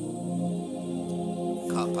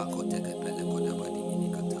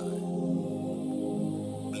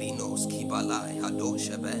 Blinos kibalai hadon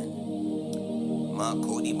sheben.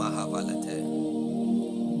 Makodi mahavalete.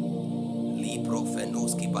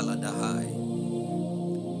 Liprofenoski baladahai.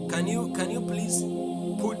 Can you please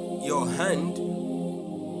put your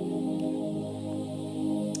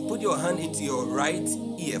hand into your right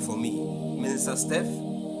ear for me? Minister Steph,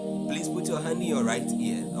 please put your hand in your right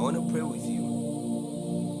ear. I want to pray with you.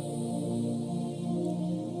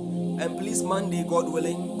 And please, Monday, God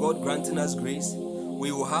willing, God granting us grace,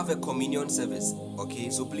 we will have a communion service. Okay,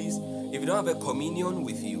 so please, if you don't have a communion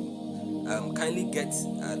with you, kindly get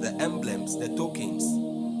the emblems, the tokens.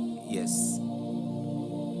 Yes,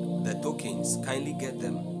 the tokens, kindly get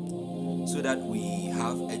them so that we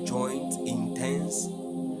have a joint, intense,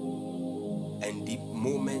 and deep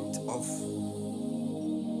moment of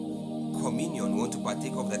communion. We want to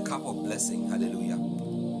partake of the cup of blessing. Hallelujah.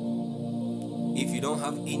 If you don't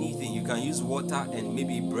have anything, you can use water and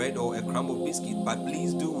maybe bread or a crumb of biscuit, but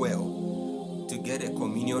please do well to get a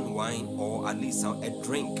communion wine or at least a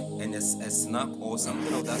drink and a snack or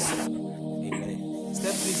something of that sort. Amen.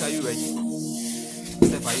 Steph, please, are you ready?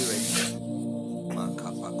 Steph, are you ready?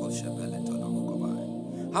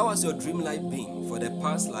 How has your dream life been for the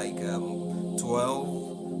past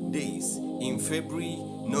 12 days? In February,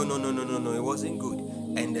 no, it wasn't good.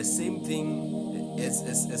 And the same thing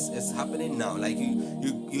is happening now. Like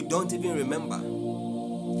you don't even remember.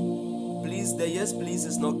 Please, the yes please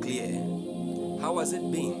is not clear. How has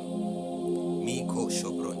it been? Miko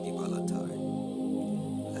Shobrondi Balatai.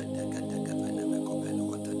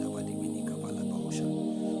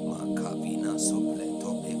 Makavina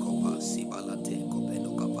Sopleto Pekopa Sibalate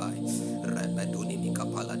Kopeno Kapai. Rabaduni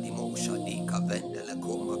Mikapala Dimosha Di Kavendele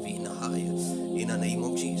Koma Vina Haya. In the name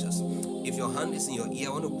of Jesus. If your hand is in your ear,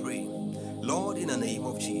 I want to pray. Lord, in the name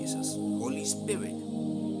of Jesus, Holy Spirit,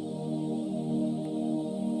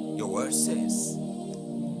 your word says,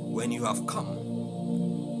 when you have come,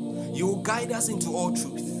 you will guide us into all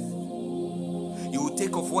truth. You will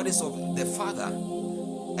take of what is of the Father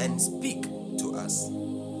and speak to us.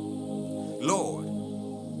 Lord,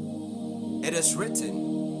 it is written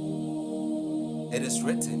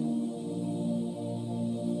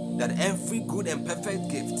that every good and perfect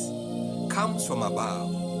gift comes from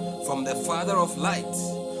above, from the Father of light,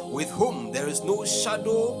 with whom there is no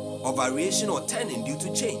shadow of variation or turning due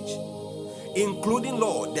to change, including,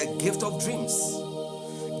 Lord, the gift of dreams,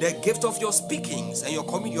 the gift of your speakings and your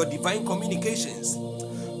divine communications.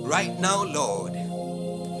 Right now, Lord,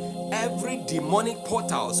 every demonic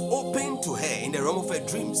portals open to her in the realm of her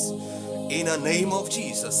dreams, in the name of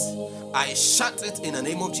Jesus, I shut it in the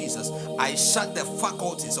name of Jesus. I shut the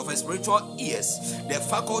faculties of her spiritual ears, the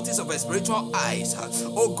faculties of her spiritual eyes.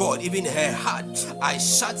 Oh God, even her heart. I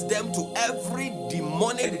shut them to every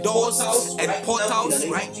demonic doors and portals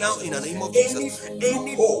right now in the name of Jesus.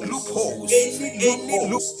 Any loopholes,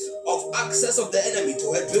 of access of the enemy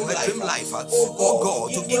to her dream life. Oh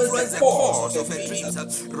God, to influence the course of her dreams.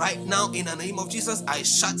 Right now in the name of Jesus, I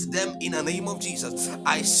shut them in the name of Jesus.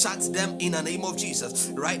 I shut them in the name of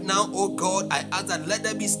Jesus. Right now, oh God, I ask that let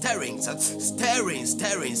there be stirrings,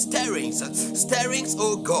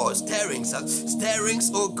 oh God, stirrings,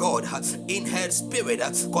 oh God, in her spirit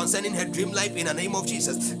concerning her dream life in the name of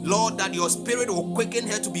Jesus. Lord, that your spirit will quicken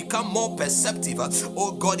her to become more perceptive.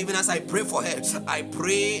 Oh God, even as I pray for her, I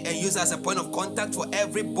pray and use as a point of contact for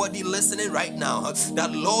everybody listening right now,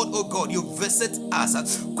 that Lord, oh God, you visit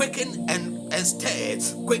us, quicken and stir,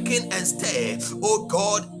 oh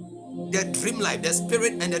God, the dream life, the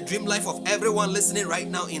spirit and the dream life of everyone listening right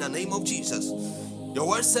now in the name of Jesus. Your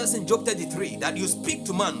word says in Job 33 that you speak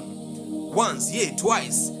to man once, yea,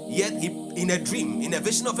 twice, yet he in a dream, in a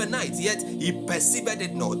vision of a night, yet he perceived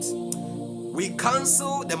it not. We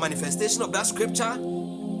cancel the manifestation of that scripture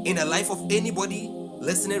in the life of anybody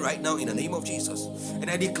listening right now in the name of Jesus. And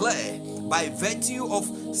I declare, by virtue of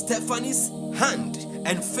Stephanie's hand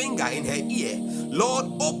and finger in her ear, Lord,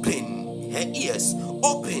 open her ears,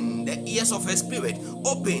 open the ears of her spirit,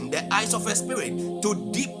 open the eyes of her spirit to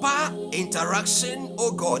deeper interaction,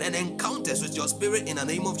 oh God, and encounters with your spirit in the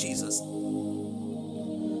name of Jesus.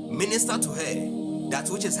 Minister to her that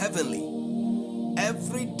which is heavenly.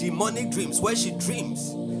 Every demonic dreams where she dreams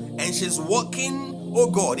and she's walking, oh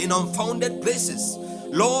God, in unfounded places,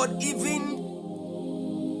 Lord, even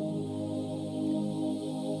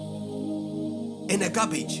in a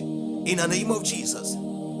garbage, in the name of Jesus.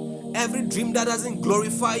 Every dream that doesn't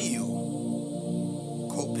glorify you,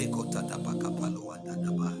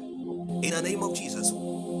 in the name of Jesus,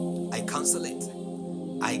 I cancel it.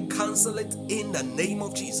 I cancel it in the name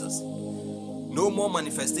of Jesus. No more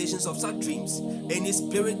manifestations of such dreams. Any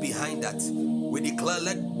spirit behind that, we declare,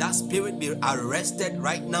 let that spirit be arrested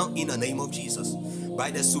right now in the name of Jesus.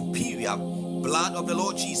 By the superior blood of the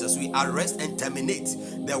Lord Jesus, we arrest and terminate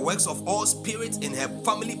the works of all spirits in her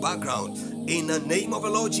family background in the name of the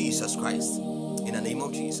Lord Jesus Christ. In the name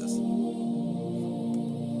of Jesus.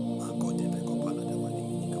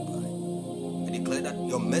 I declare that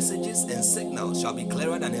your messages and signals shall be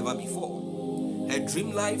clearer than ever before. Her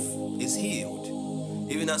dream life is healed,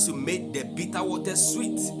 even as you made the bitter water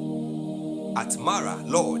sweet at Mara.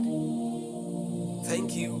 Lord,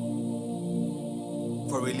 thank you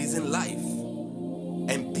for releasing life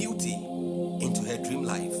and beauty into her dream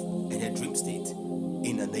life and her dream state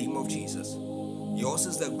in the name of Jesus. Yours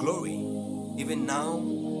is the glory, even now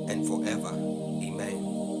and forever.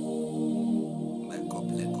 Amen.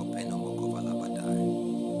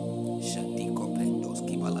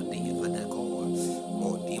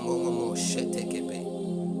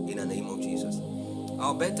 In the name of Jesus.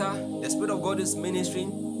 Alberta, the Spirit of God is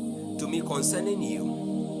ministering to me concerning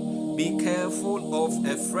you. Be careful of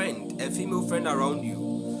a friend, a female friend around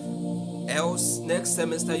you. Else, next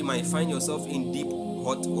semester you might find yourself in deep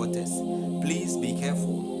hot waters. Please be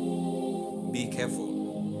careful. Be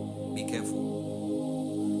careful. Be careful.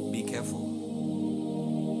 Be careful.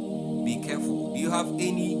 Be careful. Do you have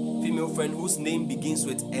any female friend whose name begins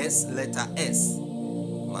with S, letter S?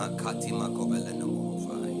 Makati makovele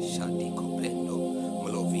shadi kopendo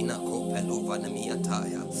molovina kopelova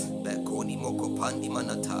namiataya bekoni mokopandi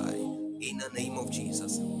manatai. In the name of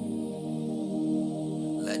Jesus.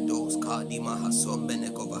 Let those kadima hasom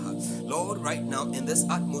benekovaha. Lord, right now in this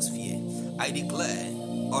atmosphere, I declare,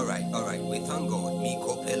 all right, we thank God. Mi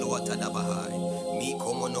kopelo atadabahai, mi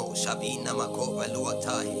komono shabina makovelo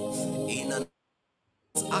atai. In an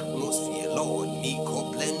atmosphere, Lord, mi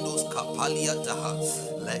koplendos kapaliataha,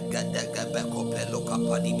 legadega bekopelo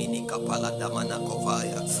kapadi mini kapala damana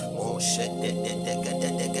kovaya, mo shede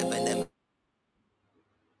de benem.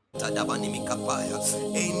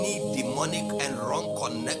 Any demonic and wrong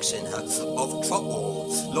connection of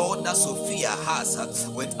trouble, Lord, that Sophia has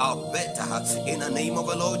with our better in the name of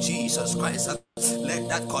the Lord Jesus Christ. Let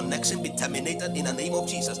that connection be terminated in the name of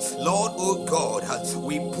Jesus. Lord, oh God,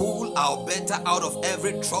 we pull our better out of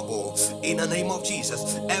every trouble in the name of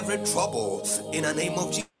Jesus. Every trouble in the name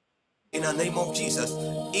of Jesus. In the name of Jesus.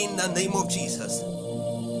 In the name of Jesus.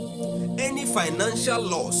 Any financial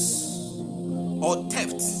loss or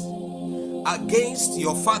theft against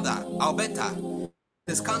your father, Alberta,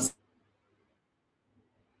 is cancelled.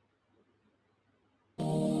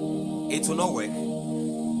 It will not work.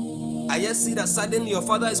 I just see that suddenly your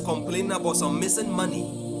father is complaining about some missing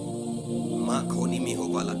money.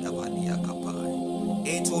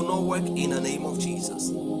 It will not work in the name of Jesus.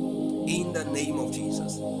 In the name of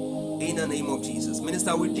Jesus. In the name of Jesus.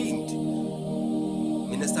 Minister redeemed.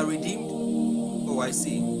 Minister redeemed. Oh, I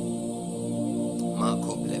see.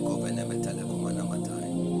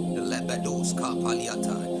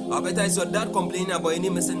 I better is your dad complaining about any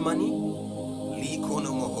missing money?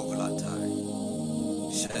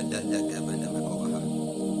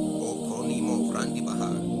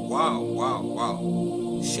 Wow.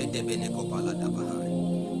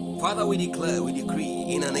 Father, we declare, we decree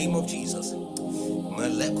in the name of Jesus.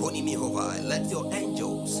 Let your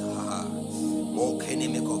angels,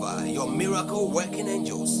 your miracle working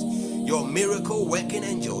angels, your miracle working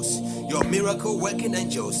angels, your miracle working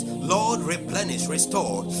angels, Lord, replenish,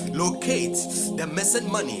 restore, locate the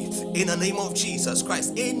missing money in the name of Jesus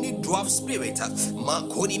Christ. Any dwarf spirit,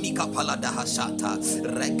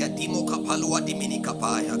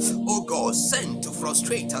 oh God, sent to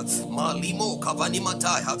frustrate,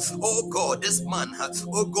 oh God, this man,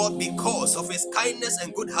 oh God, because of his kindness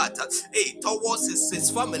and good heart towards his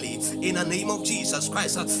family, in the name of Jesus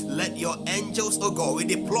Christ, let your angels, oh God, we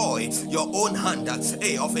deploy your own hand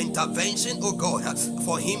of intervention, oh God,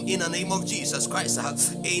 for him in the name of Jesus Christ.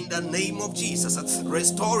 In the name of Jesus,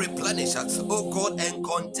 restore, replenish, oh God, and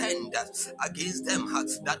contend against them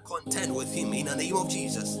that contend with him in the name of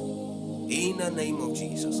Jesus. In the name of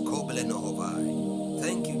Jesus.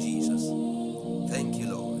 Thank you, Jesus. Thank you,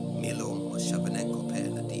 Lord. In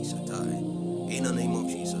the name of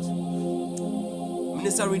Jesus.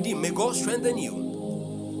 Minister Redeem, may God strengthen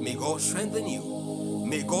you. May God strengthen you.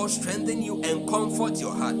 May God strengthen you and comfort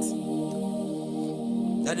your heart.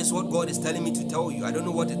 That is what God is telling me to tell you. I don't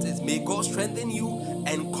know what it is. May God strengthen you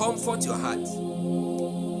and comfort your heart.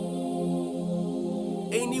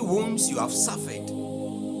 Any wounds you have suffered,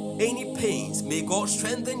 any pains, may God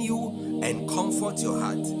strengthen you and comfort your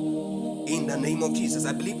heart. In the name of Jesus.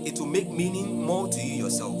 I believe it will make meaning more to you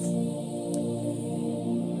yourself.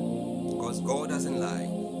 Because God doesn't lie.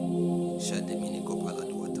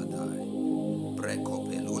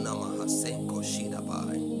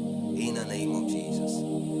 In the name of Jesus.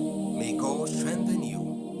 May God strengthen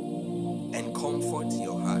you and comfort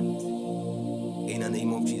your heart. In the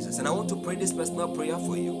name of Jesus. And I want to pray this personal prayer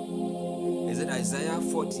for you. Is it Isaiah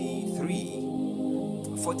 43,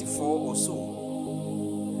 44 or so?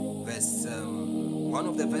 Verse, one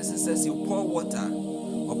of the verses says, you pour water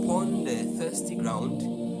upon the thirsty ground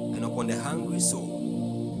and upon the hungry soul.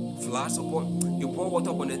 floods upon, you pour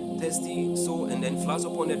water upon the thirsty soul, and then floods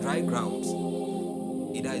upon the dry grounds.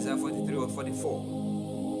 Either Isaiah 43 or 44.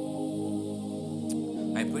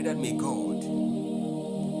 I pray that may God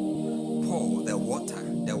pour the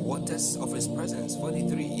waters of his presence.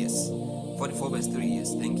 43, yes. 44 verse 3,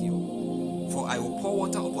 yes. Thank you. For I will pour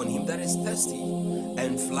water upon him that is thirsty,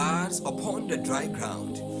 and floods upon the dry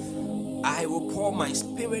ground. I will pour my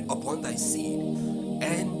spirit upon thy seed,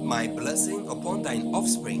 and my blessing upon thine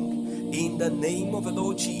offspring, in the name of the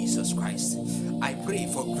Lord Jesus Christ. I pray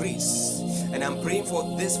for grace, and I'm praying for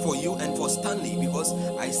this for you and for Stanley, because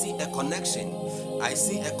I see a connection. I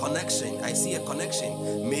see a connection.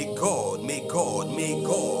 May God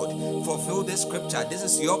fulfill this scripture. This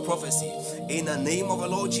is your prophecy. In the name of the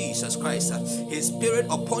Lord Jesus Christ, his spirit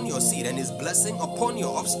upon your seed and his blessing upon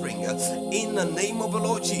your offspring. In the name of the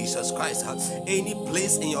Lord Jesus Christ, any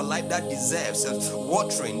place in your life that deserves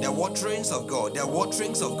watering, the waterings of God,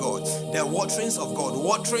 waterings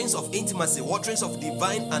of intimacy, waterings of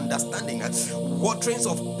divine understanding, waterings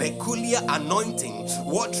of peculiar anointing,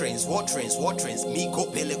 waterings, miko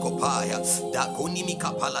pelekopaya,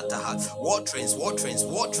 dakonimika palataha, waterings,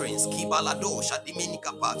 kibalado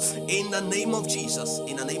shadimenikapa. In the name of Jesus,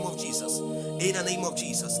 in the name of Jesus, in the name of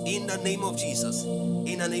Jesus, in the name of Jesus,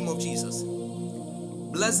 in the name of Jesus.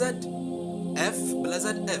 Blessed F,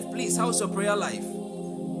 please, how's your prayer life?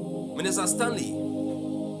 Minister Stanley,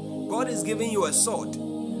 God is giving you a sword.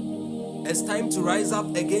 It's time to rise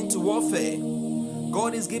up again to warfare.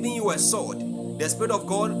 God is giving you a sword. The Spirit of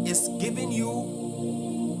God is giving you,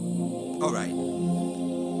 all right,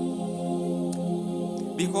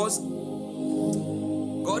 because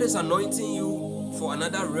God is anointing you for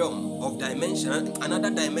another realm of dimension, another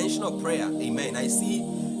dimension of prayer. Amen. I see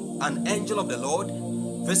an angel of the Lord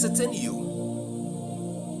visiting you.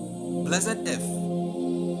 Blessed F.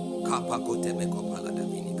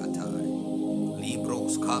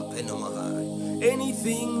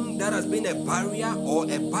 Anything that has been a barrier or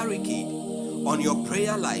a barricade on your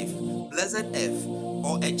prayer life, blessed F,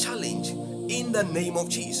 or a challenge, in the name of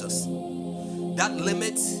Jesus, that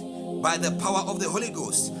limit by the power of the Holy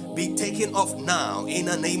Ghost be taken off now in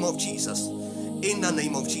the name of Jesus. In the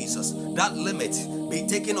name of Jesus, that limit be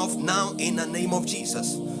taken off now in the name of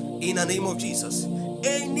Jesus. In the name of Jesus,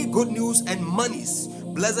 any good news and monies,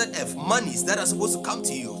 blessed F, monies that are supposed to come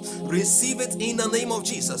to you, receive it in the name of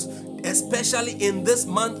Jesus. Especially in this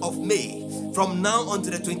month of May, from now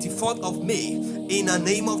until the 24th of May, in the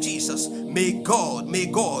name of Jesus, may God, May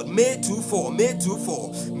 24, may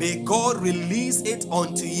God release it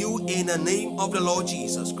unto you in the name of the Lord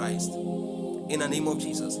Jesus Christ. In the name of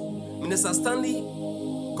Jesus. Minister Stanley,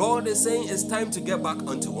 God is saying it's time to get back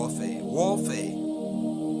onto warfare. Warfare.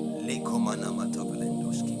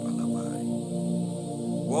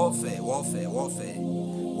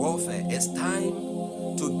 It's time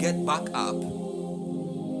to get back up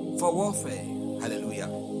for warfare. Hallelujah.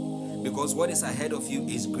 Because what is ahead of you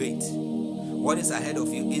is great. What is ahead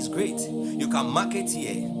of you is great. You can mark it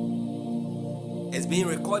here. It's being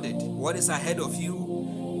recorded. What is ahead of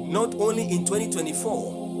you, not only in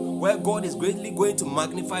 2024, where God is greatly going to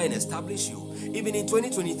magnify and establish you, even in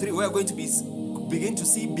 2023, we are going to begin to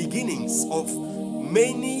see beginnings of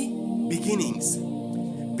many beginnings.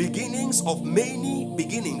 Beginnings of many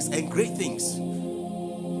beginnings and great things.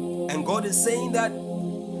 And God is saying that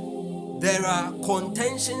there are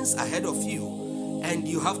contentions ahead of you, and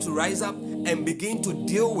you have to rise up and begin to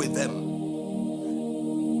deal with them,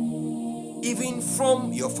 even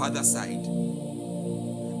from your father's side.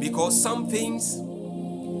 Because some things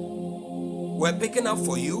were picking up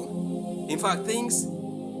for you. In fact, things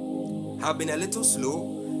have been a little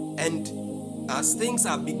slow, and as things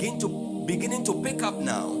are beginning to pick up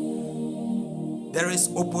now, there is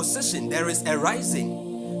opposition, there is a rising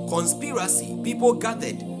conspiracy, people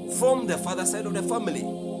gathered from the father side of the family,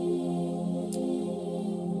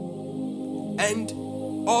 and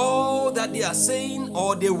all that they are saying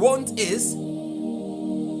or they want is,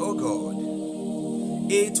 oh God,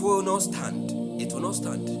 it will not stand. It will not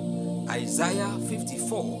stand. Isaiah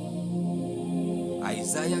 54.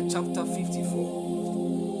 Isaiah chapter 54.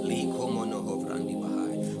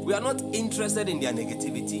 We are not interested in their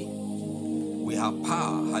negativity. We have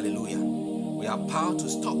power. Hallelujah. We have power to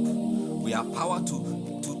stop. We have power to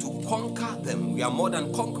conquer them. We are more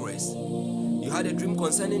than conquerors. You had a dream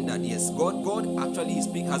concerning that. Yes, God actually has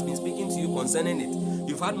been speaking to you concerning it.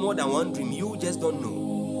 You've had more than one dream. You just don't know.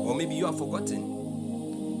 Or maybe you have forgotten.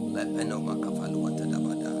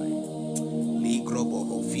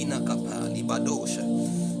 Ligrobo fina kapali badosha.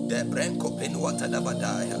 De brenko penuata da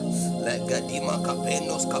badaya. Legadima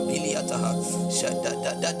kapenos kabiliataha.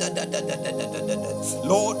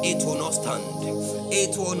 Lord, it will not stand.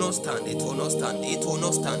 It will not stand. It will not stand. It will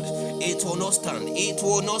not stand. It will not stand. It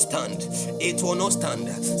will not stand. It will not stand.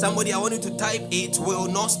 Somebody, I want you to type, it will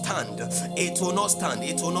not stand. It will not stand.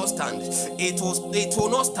 It will not stand. It will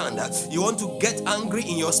not stand. You want to get angry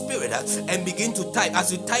in your spirit and begin to type.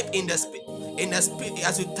 As you type in the spirit,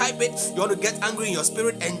 as you type it, you want to get angry in your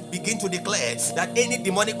spirit and begin to declare that any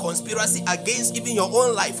demonic conspiracy against even your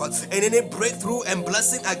own life and any breakthrough and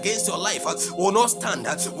blessing against your life will not stand.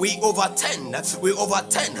 We overturn,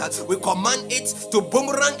 we command it to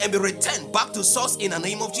boomerang and be returned back to source in the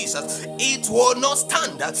name of Jesus. It will not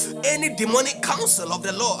stand. Any demonic counsel of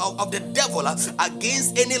the law of the devil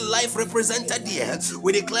against any life represented here,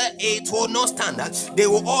 we declare it will not stand. They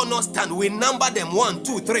will all not stand. We number them 1,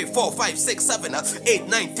 2, 3, 4, 5, 6, 7, 8,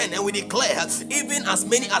 9, 10, and we declare even as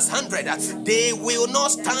many as 100, they will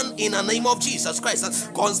not stand in the name of Jesus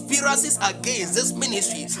Christ. Conspiracies against this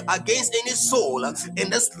ministry, against any soul in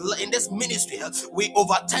this ministry, we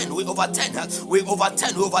overturn,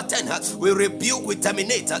 we rebuke, we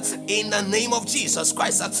terminate in the name of Jesus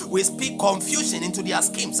Christ. We speak confusion into their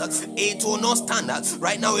schemes. It will not stand.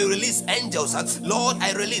 Right now we release angels. Lord,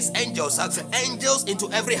 I release angels into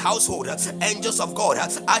every household, angels of God,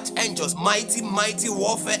 archangels, mighty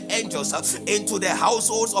warfare angels into the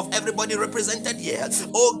households of everybody represented here.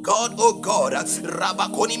 Oh God,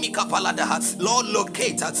 Rabakoni Mikapalada, Lord,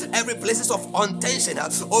 locate every places of untension,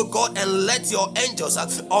 oh God, and let your angels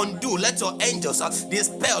undo, let your angels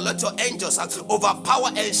dispel, let your angels overpower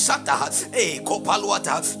and shatter,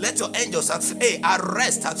 Kopaluata, let your angels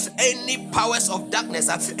arrest any powers of darkness,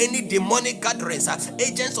 any demonic gatherings,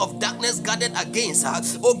 agents of darkness gathered against,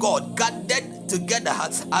 oh God, gathered together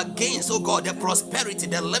against, oh God, the prosperity,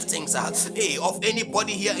 the liftings of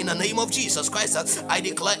anybody here in the name of Jesus Christ. I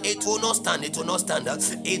declare it will not stand. It will not stand.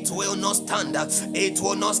 It will not stand. It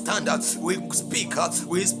will not stand. We speak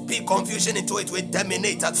confusion into it. We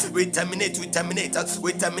terminate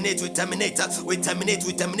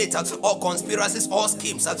all conspiracies, all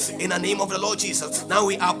schemes in the name of the Lord Jesus. Now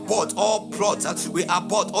we abort all plots, we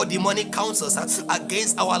abort all demonic counsels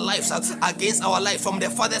against our lives, from the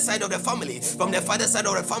father side of the family, from the father side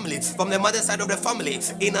of the family, from the mother side of the family.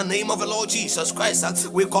 In the name of the Lord Jesus Christ,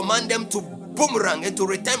 we command them to boomerang and to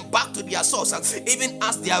return back to their source, even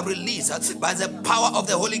as they are released by the power of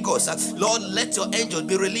the Holy Ghost. Lord, let your angels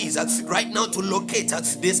be released right now to locate,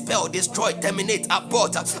 dispel, destroy, terminate,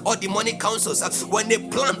 abort all demonic counsels. When they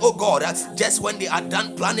plan, oh God, just when they are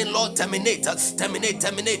done planning, Lord, terminate in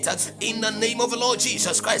the name of the Lord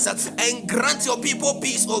Jesus Christ, and grant your people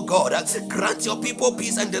peace, oh God. Grant your people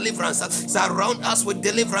peace and deliverance. Surround us with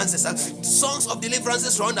deliverances, songs of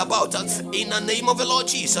deliverances round about in the name of the Lord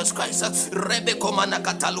Jesus Christ. Rebekomana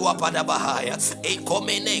katalua padabahaya,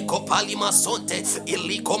 ekomene kopalima sonte,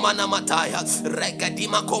 ilikomana mataya,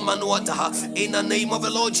 regadima komanuataha, in the name of the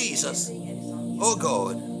Lord Jesus. Oh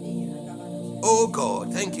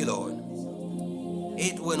God, thank you, Lord.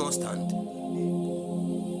 It will not stand.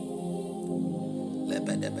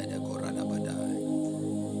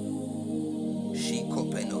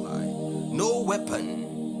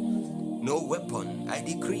 No weapon, I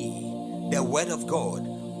decree the word of God,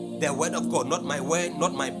 not my word,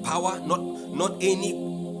 not my power, not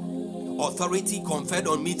any authority conferred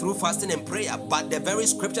on me through fasting and prayer, but the very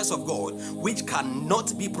scriptures of God, which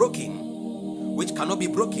cannot be broken.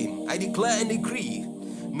 I declare and decree,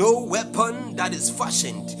 no weapon that is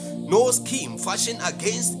fashioned, no scheme fashioned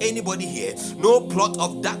against anybody here, no plot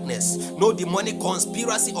of darkness, no demonic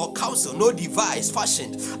conspiracy or counsel, no device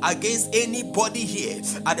fashioned against anybody here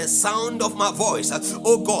at the sound of my voice,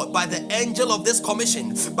 oh God, by the angel of this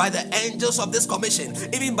commission, by the angels of this commission,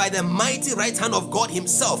 even by the mighty right hand of God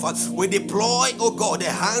himself, we deploy, oh God, the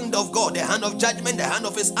hand of God, the hand of judgment, the hand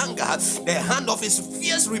of his anger, the hand of his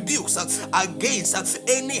fierce rebukes against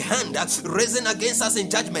any hand risen against us in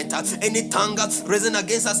judgment, any tongue risen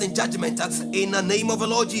against us in judgment. In the name of the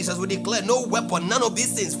Lord Jesus, we declare no weapon, none of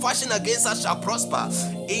these things fashioned against us shall prosper.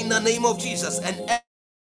 In the name of Jesus, and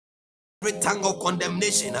every tongue of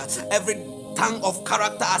condemnation, every tongue of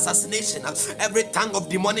character assassination, every tongue of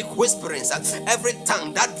demonic whisperings, every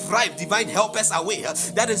tongue that drive divine helpers away,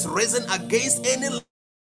 that is risen against any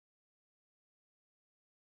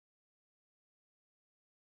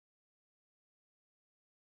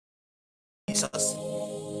Jesus,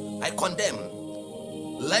 I condemn.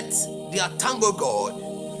 Let their tongue, O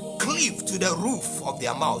God, cleave to the roof of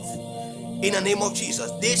their mouth. In the name of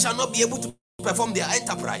Jesus, they shall not be able to perform their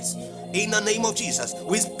enterprise. In the name of Jesus,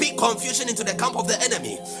 we speak confusion into the camp of the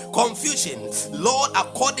enemy. Confusion, Lord,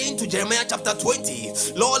 according to Jeremiah chapter 20,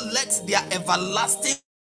 Lord, let their everlasting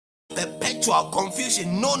perpetual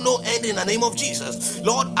confusion no end in the name of Jesus.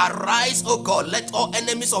 Lord, arise, oh God. Let all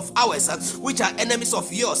enemies of ours, which are enemies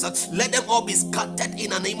of yours, let them all be scattered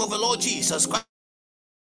in the name of the Lord Jesus Christ.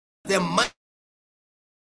 The might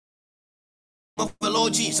of the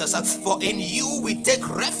Lord Jesus, for in you we take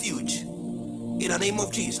refuge in the name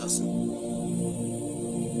of Jesus.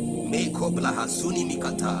 Meko blahasuni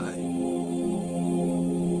mikatai.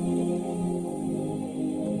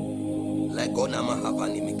 Legona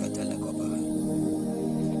mahavani mikatelekoba.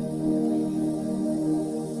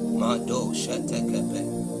 Mado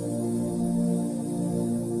shetekepe.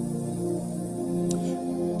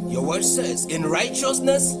 Your word says, in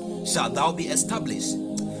righteousness shalt thou be established.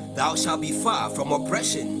 Thou shalt be far from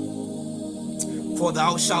oppression, for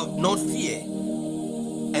thou shalt not fear,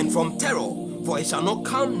 and from terror, for it shall not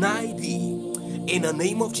come nigh thee. In the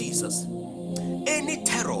name of Jesus, any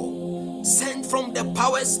terror sent from the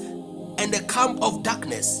powers and the camp of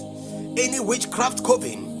darkness, any witchcraft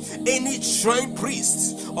coven, any shrine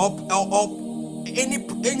priest or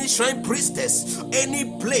any shrine priestess,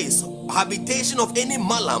 any place, habitation of any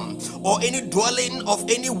malam or any dwelling of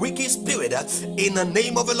any wicked spirit, in the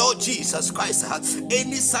name of the Lord Jesus Christ,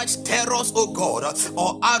 any such terrors, oh God,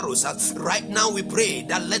 or arrows, right now we pray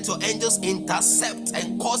that let your angels intercept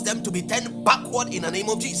and cause them to be turned backward in the name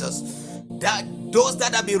of Jesus. That those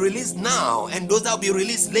that will be released now and those that will be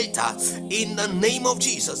released later, in the name of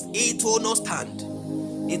Jesus, it will not stand.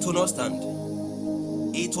 It will not stand.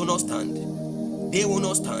 It will not stand. They will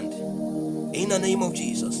not stand. In the name of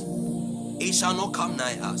Jesus, it shall not come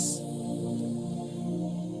nigh us.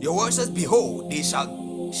 Your word says, behold, they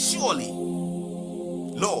shall surely,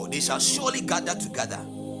 Lord, they shall surely gather together.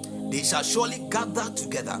 They shall surely gather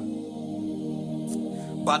together.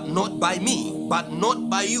 But not by me, but not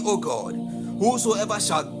by you, O God. Whosoever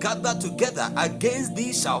shall gather together against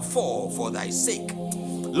thee shall fall for thy sake.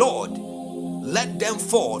 Lord, let them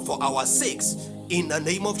fall for our sakes in the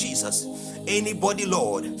name of Jesus. Anybody,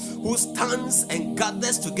 Lord, who stands and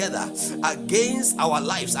gathers together against our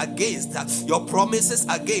lives, against your promises,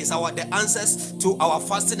 against the answers to our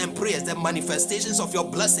fasting and prayers, the manifestations of your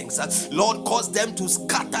blessings, Lord, cause them to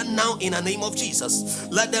scatter now in the name of Jesus.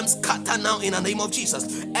 Let them scatter now in the name of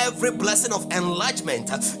Jesus. Every blessing of enlargement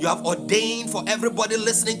you have ordained for everybody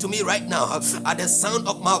listening to me right now at the sound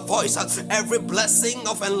of my voice, every blessing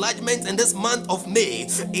of enlargement in this month of May,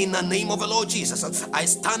 in the name of the Lord Jesus, I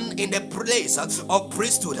stand in the place of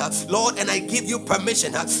priesthood, Lord, and I give you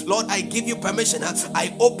permission, Lord, I give you permission,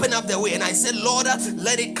 I open up the way and I say, Lord,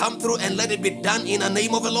 let it come through and let it be done in the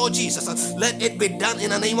name of the Lord Jesus. Let it be done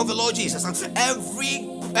in the name of the Lord Jesus.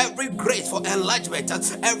 Every grace for enlargement,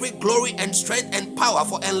 every glory and strength and power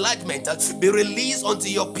for enlargement be released unto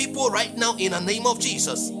your people right now in the name of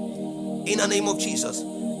Jesus. In the name of Jesus.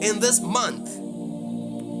 In this month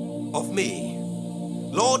of May,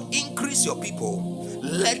 Lord, increase your people.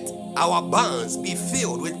 Let our barns be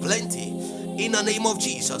filled with plenty in the name of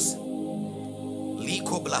Jesus.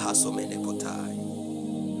 Liko blahasomene kotai.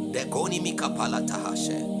 Dekoni mikapala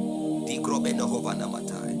tahashe. Digrobe nohovana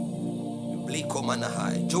matai. Bliko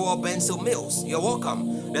manahai. Joel Benson Mills, you're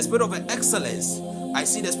welcome. The spirit of excellence. I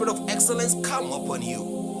see the spirit of excellence come upon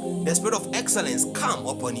you. The spirit of excellence come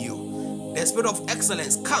upon you. The spirit of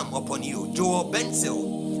excellence come upon you. Joel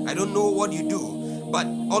Benson. I don't know what you do, but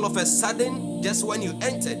all of a sudden, just when you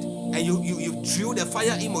entered and you drew the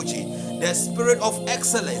fire emoji, the spirit of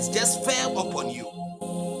excellence just fell upon you.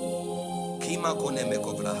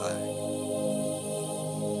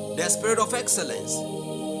 The spirit of excellence.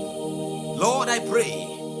 Lord, I pray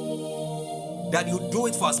that you do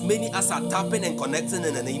it for as many as are tapping and connecting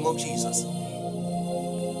in the name of Jesus.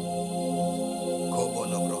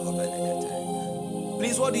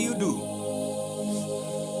 Please, what do you do?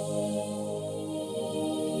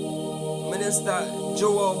 Minister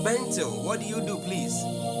Joel Bentil, what do you do, please?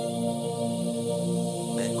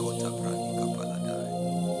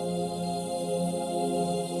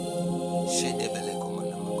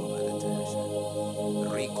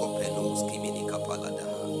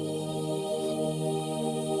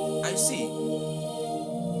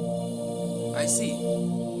 I see.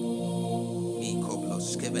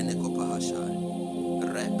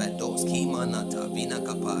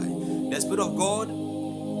 The Spirit of God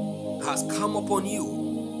has come upon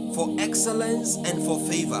you for excellence and for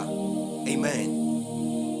favor. Amen.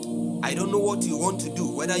 I don't know what you want to do,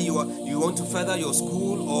 whether you want to further your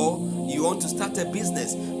school or you want to start a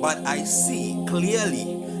business, but I see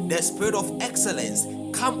clearly the spirit of excellence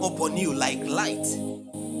come upon you like light.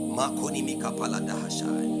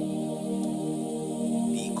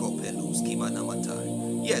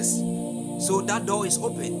 Yes. So that door is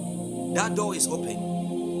open. That door is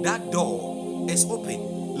open. That door is open.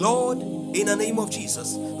 Lord, in the name of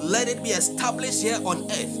Jesus, let it be established here on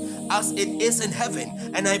earth as it is in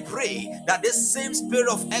heaven. And I pray that this same spirit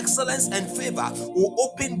of excellence and favor will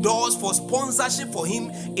open doors for sponsorship for him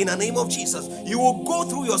in the name of Jesus. You will go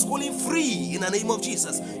through your schooling free in the name of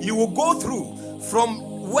Jesus. You will go through from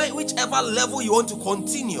whichever level you want to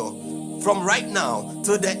continue from right now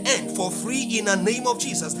to the end for free in the name of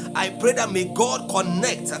Jesus. I pray that may God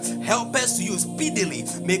connect helpers to you speedily.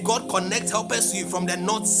 May God connect helpers to you from the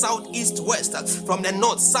north, south, east, west, from the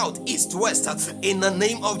north, south, east, west, in the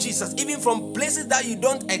name of Jesus. Even from places that you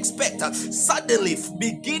don't expect, suddenly,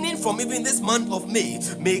 beginning from even this month of May,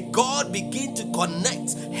 may God begin to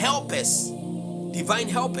connect helpers, divine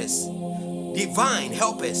helpers,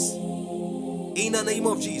 in the name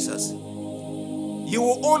of Jesus. You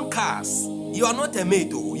will own cars. You are not a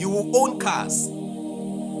maid though. You will own cars.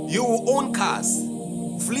 You will own cars.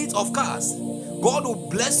 Fleet of cars. God will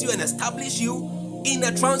bless you and establish you in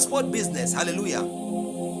the transport business. Hallelujah.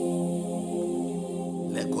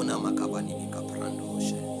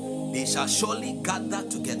 They shall surely gather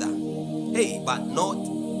together. Hey, but not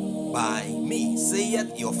by me,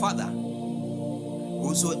 saith your Father.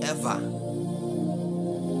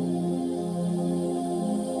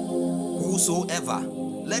 Whosoever,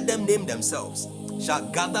 let them name themselves, shall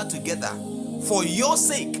gather together for your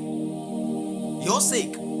sake. Your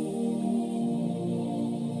sake.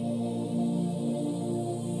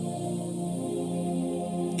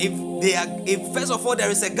 If first of all there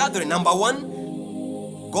is a gathering, number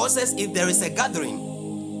one, God says if there is a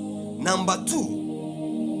gathering, number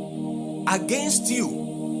two, against you,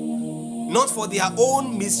 not for their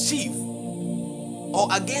own mischief or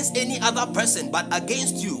against any other person, but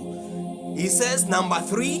against you. He says, number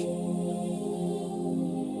three,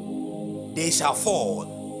 they shall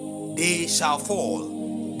fall. They shall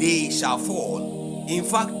fall. They shall fall. In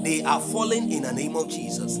fact, they are falling in the name of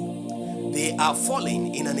Jesus. They are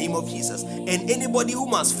falling in the name of Jesus. And anybody who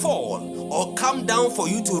must fall or come down for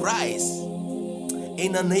you to rise,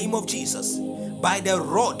 in the name of Jesus, by the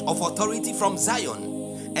rod of authority from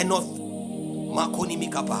Zion and of Makoni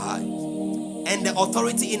Mikapahai, and the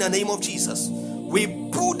authority in the name of Jesus, we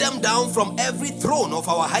pull them down from every throne of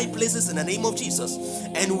our high places in the name of Jesus,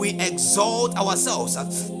 and we exalt ourselves.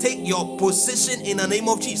 Take your position in the name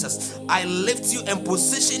of Jesus. I lift you and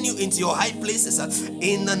position you into your high places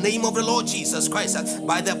in the name of the Lord Jesus Christ.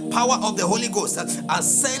 By the power of the Holy Ghost,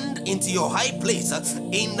 ascend into your high place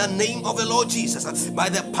in the name of the Lord Jesus. By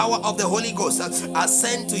the power of the Holy Ghost,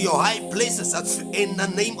 ascend to your high places in the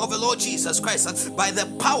name of the Lord Jesus Christ. By the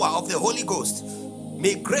power of the Holy Ghost,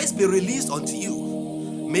 may grace be released unto you.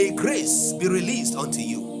 May grace be released unto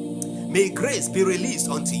you. May grace be released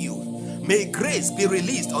unto you. May grace be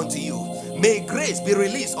released unto you. May grace be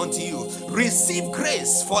released unto you. Receive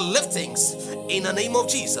grace for liftings in the name of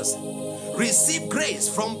Jesus. Receive grace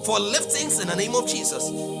for liftings in the name of Jesus.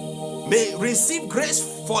 May receive grace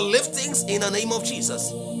for liftings in the name of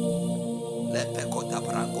Jesus.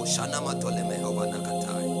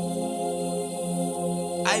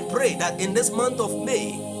 I pray that in this month of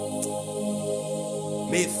may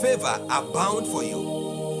favor abound for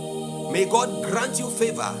you. May God grant you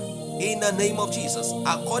favor in the name of Jesus.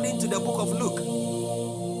 According to the book of Luke,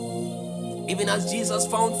 even as Jesus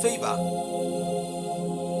found favor,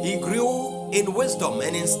 he grew in wisdom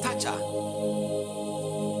and in stature.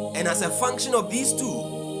 And as a function of these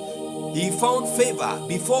two, he found favor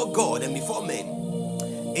before God and before men.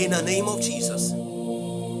 In the name of Jesus,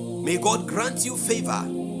 may God grant you favor.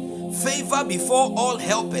 Favor before all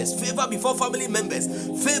helpers, favor before family members,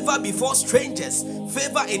 favor before strangers,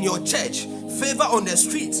 favor in your church, favor on the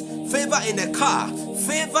street, favor in the car,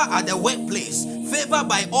 favor at the workplace, favor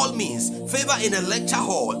by all means, favor in a lecture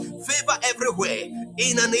hall, favor everywhere.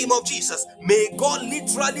 In the name of Jesus, may God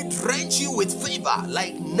literally drench you with favor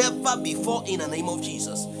like never before in the name of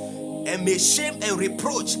Jesus. And may shame and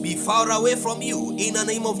reproach be far away from you in the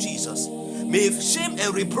name of Jesus. May shame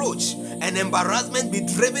and reproach and embarrassment be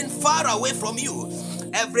driven far away from you.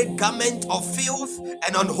 Every garment of filth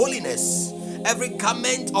and unholiness, every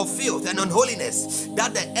garment of filth and unholiness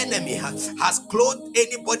that the enemy has clothed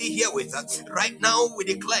anybody here with, right now we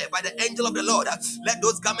declare by the angel of the Lord, let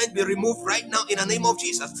those garments be removed right now in the name of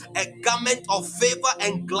Jesus. A garment of favor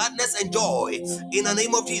and gladness and joy in the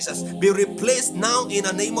name of Jesus be replaced now in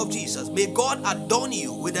the name of Jesus. May God adorn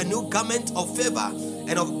you with a new garment of favor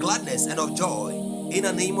and of gladness and of joy in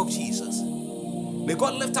the name of Jesus. May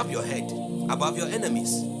God lift up your head above your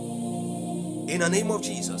enemies. In the name of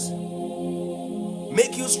Jesus.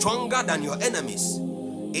 Make you stronger than your enemies.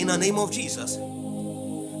 In the name of Jesus.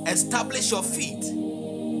 Establish your feet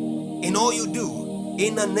in all you do.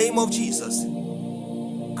 In the name of Jesus.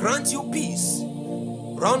 Grant you peace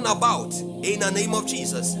round about. In the name of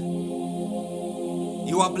Jesus.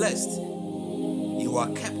 You are blessed. You are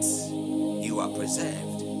kept. You are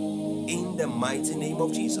preserved. In the mighty name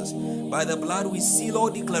of Jesus. By the blood we seal all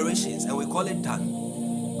declarations and we call it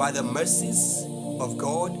done. By the mercies of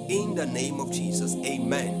God, in the name of Jesus.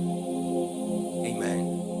 Amen.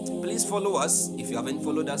 Amen. Please follow us. If you haven't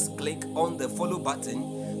followed us, click on the follow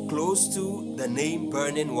button close to the name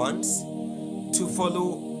Burning Ones to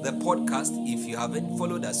follow the podcast if you haven't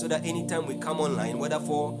followed us, so that anytime we come online, whether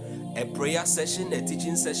for a prayer session, a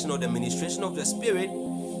teaching session, or the ministration of the Spirit,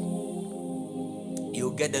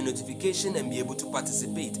 you'll get the notification and be able to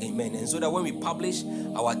participate. Amen. And so that when we publish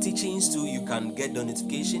our teachings too, you can get the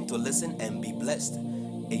notification to listen and be blessed.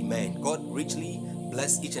 Amen. God richly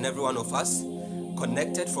bless each and every one of us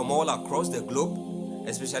connected from all across the globe,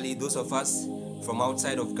 especially those of us from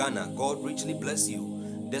outside of Ghana. God richly bless you.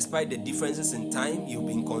 Despite the differences in time, you've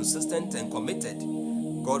been consistent and committed.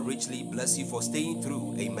 God richly bless you for staying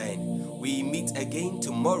through. Amen. We meet again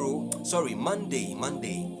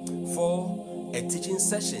Monday for a teaching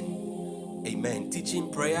session. Amen. Teaching,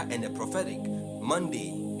 prayer, and the prophetic.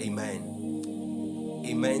 Monday. Amen.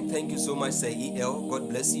 Amen. Thank you so much, Sir E.L. God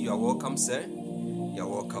bless you. You are welcome, sir. You're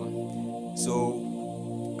welcome. So,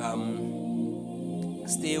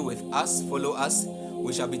 stay with us. Follow us.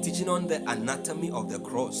 We shall be teaching on the anatomy of the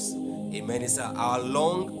cross. Amen. It's our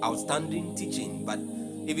long, outstanding teaching. But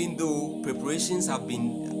even though preparations have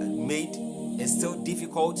been made, it's still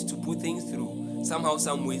difficult to put things through. Somehow,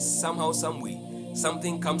 some way,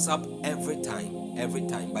 something comes up every time.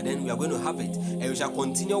 But then we are going to have it. And we shall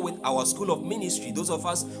continue with our school of ministry. Those of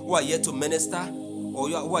us who are yet to minister or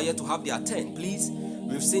who are yet to have their turn, please.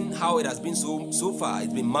 We've seen how it has been so far.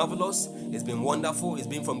 It's been marvelous. It's been wonderful. It's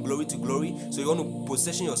been from glory to glory. So you want to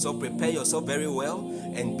position yourself, prepare yourself very well,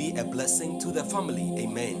 and be a blessing to the family.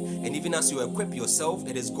 Amen. And even as you equip yourself,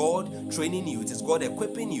 it is God training you. It is God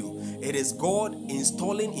equipping you. It is God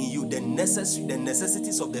installing in you the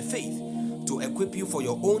necessities of the faith to equip you for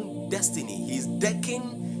your own destiny. He is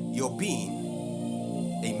decking your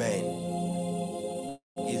being. Amen.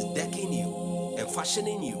 He is decking you and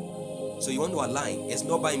fashioning you. So you want to align. It's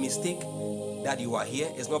not by mistake that you are here.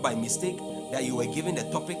 It's not by mistake that you were given the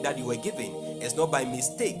topic that you were given. It's not by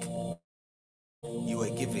mistake you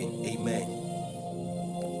were given. Amen.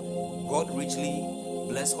 God richly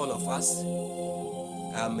bless all of us.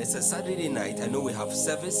 It's a Saturday night. I know we have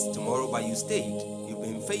service tomorrow, but you stayed. You've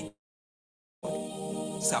been faithful.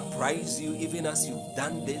 Surprise you even as you've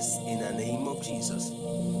done this in the name of Jesus.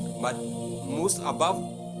 But most above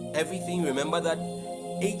everything, remember that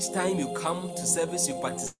each time you come to service, you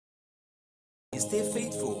participate. Stay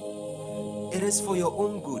faithful. It is for your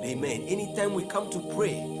own good. Amen. Anytime we come to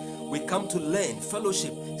pray, we come to learn,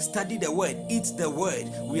 fellowship, study the word, eat the word.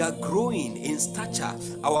 We are growing in stature.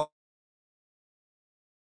 Our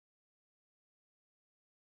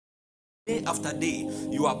day after day,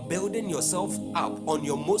 you are building yourself up on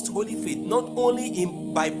your most holy faith, not only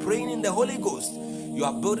by praying in the Holy Ghost, you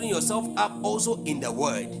are building yourself up also in the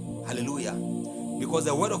word. Hallelujah. Because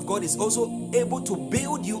the word of God is also able to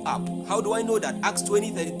build you up. How do I know that? Acts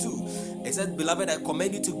 20:32. It says, beloved, I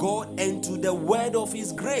commend you to God and to the word of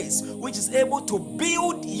his grace, which is able to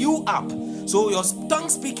build you up. So your tongue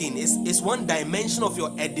speaking is one dimension of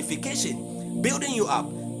your edification, building you up.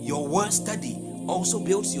 Your word study also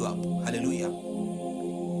builds you up. Hallelujah.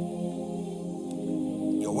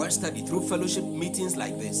 Your word study through fellowship meetings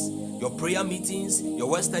like this, your prayer meetings, your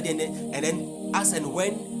word study, and then as and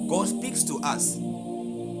when God speaks to us.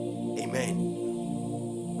 Amen.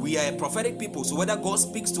 We are a prophetic people, so whether God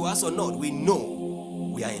speaks to us or not, we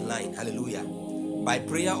know we are in line. Hallelujah. By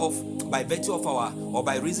virtue of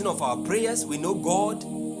by reason of our prayers, we know God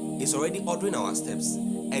is already ordering our steps,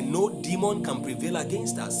 and no demon can prevail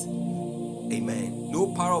against us. Amen. No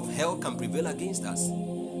power of hell can prevail against us.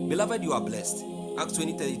 Beloved, you are blessed. Acts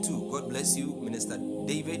 20:32. God bless you, Minister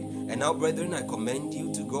David. And now, brethren, I commend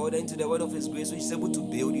you to God and to the word of his grace, which is able to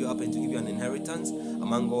build you up and to give you an inheritance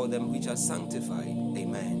among all them which are sanctified.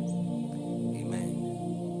 Amen.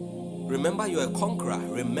 Amen. Remember, you are a conqueror.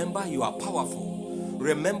 Remember, you are powerful.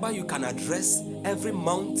 Remember, you can address every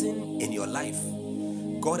mountain in your life.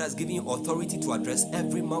 God has given you authority to address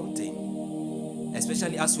every mountain,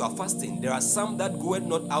 especially as you are fasting. There are some that goeth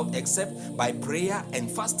not out except by prayer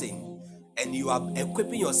and fasting. and you are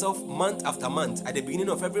equipping yourself month after month, at the beginning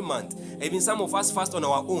of every month. Even some of us fast on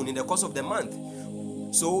our own in the course of the month.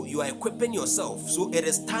 So you are equipping yourself. So it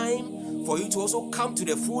is time for you to also come to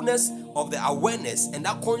the fullness of the awareness and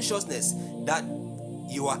that consciousness that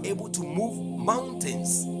you are able to move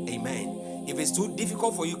mountains. Amen. If it's too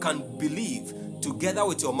difficult for you, you can believe together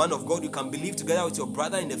with your man of God. You can believe together with your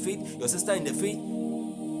brother in the faith, your sister in the faith,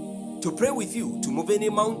 to pray with you to move any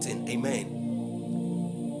mountain. Amen.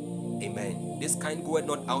 Amen. This kind goeth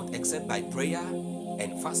not out except by prayer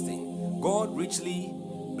and fasting. God richly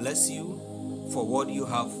bless you for what you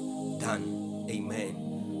have done.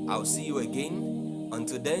 Amen. I'll see you again.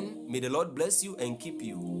 Until then, may the Lord bless you and keep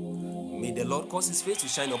you. May the Lord cause his face to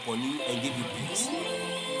shine upon you and give you peace.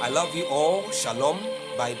 I love you all. Shalom.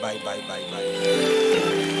 Bye, bye, bye, bye, bye.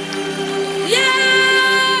 Yeah!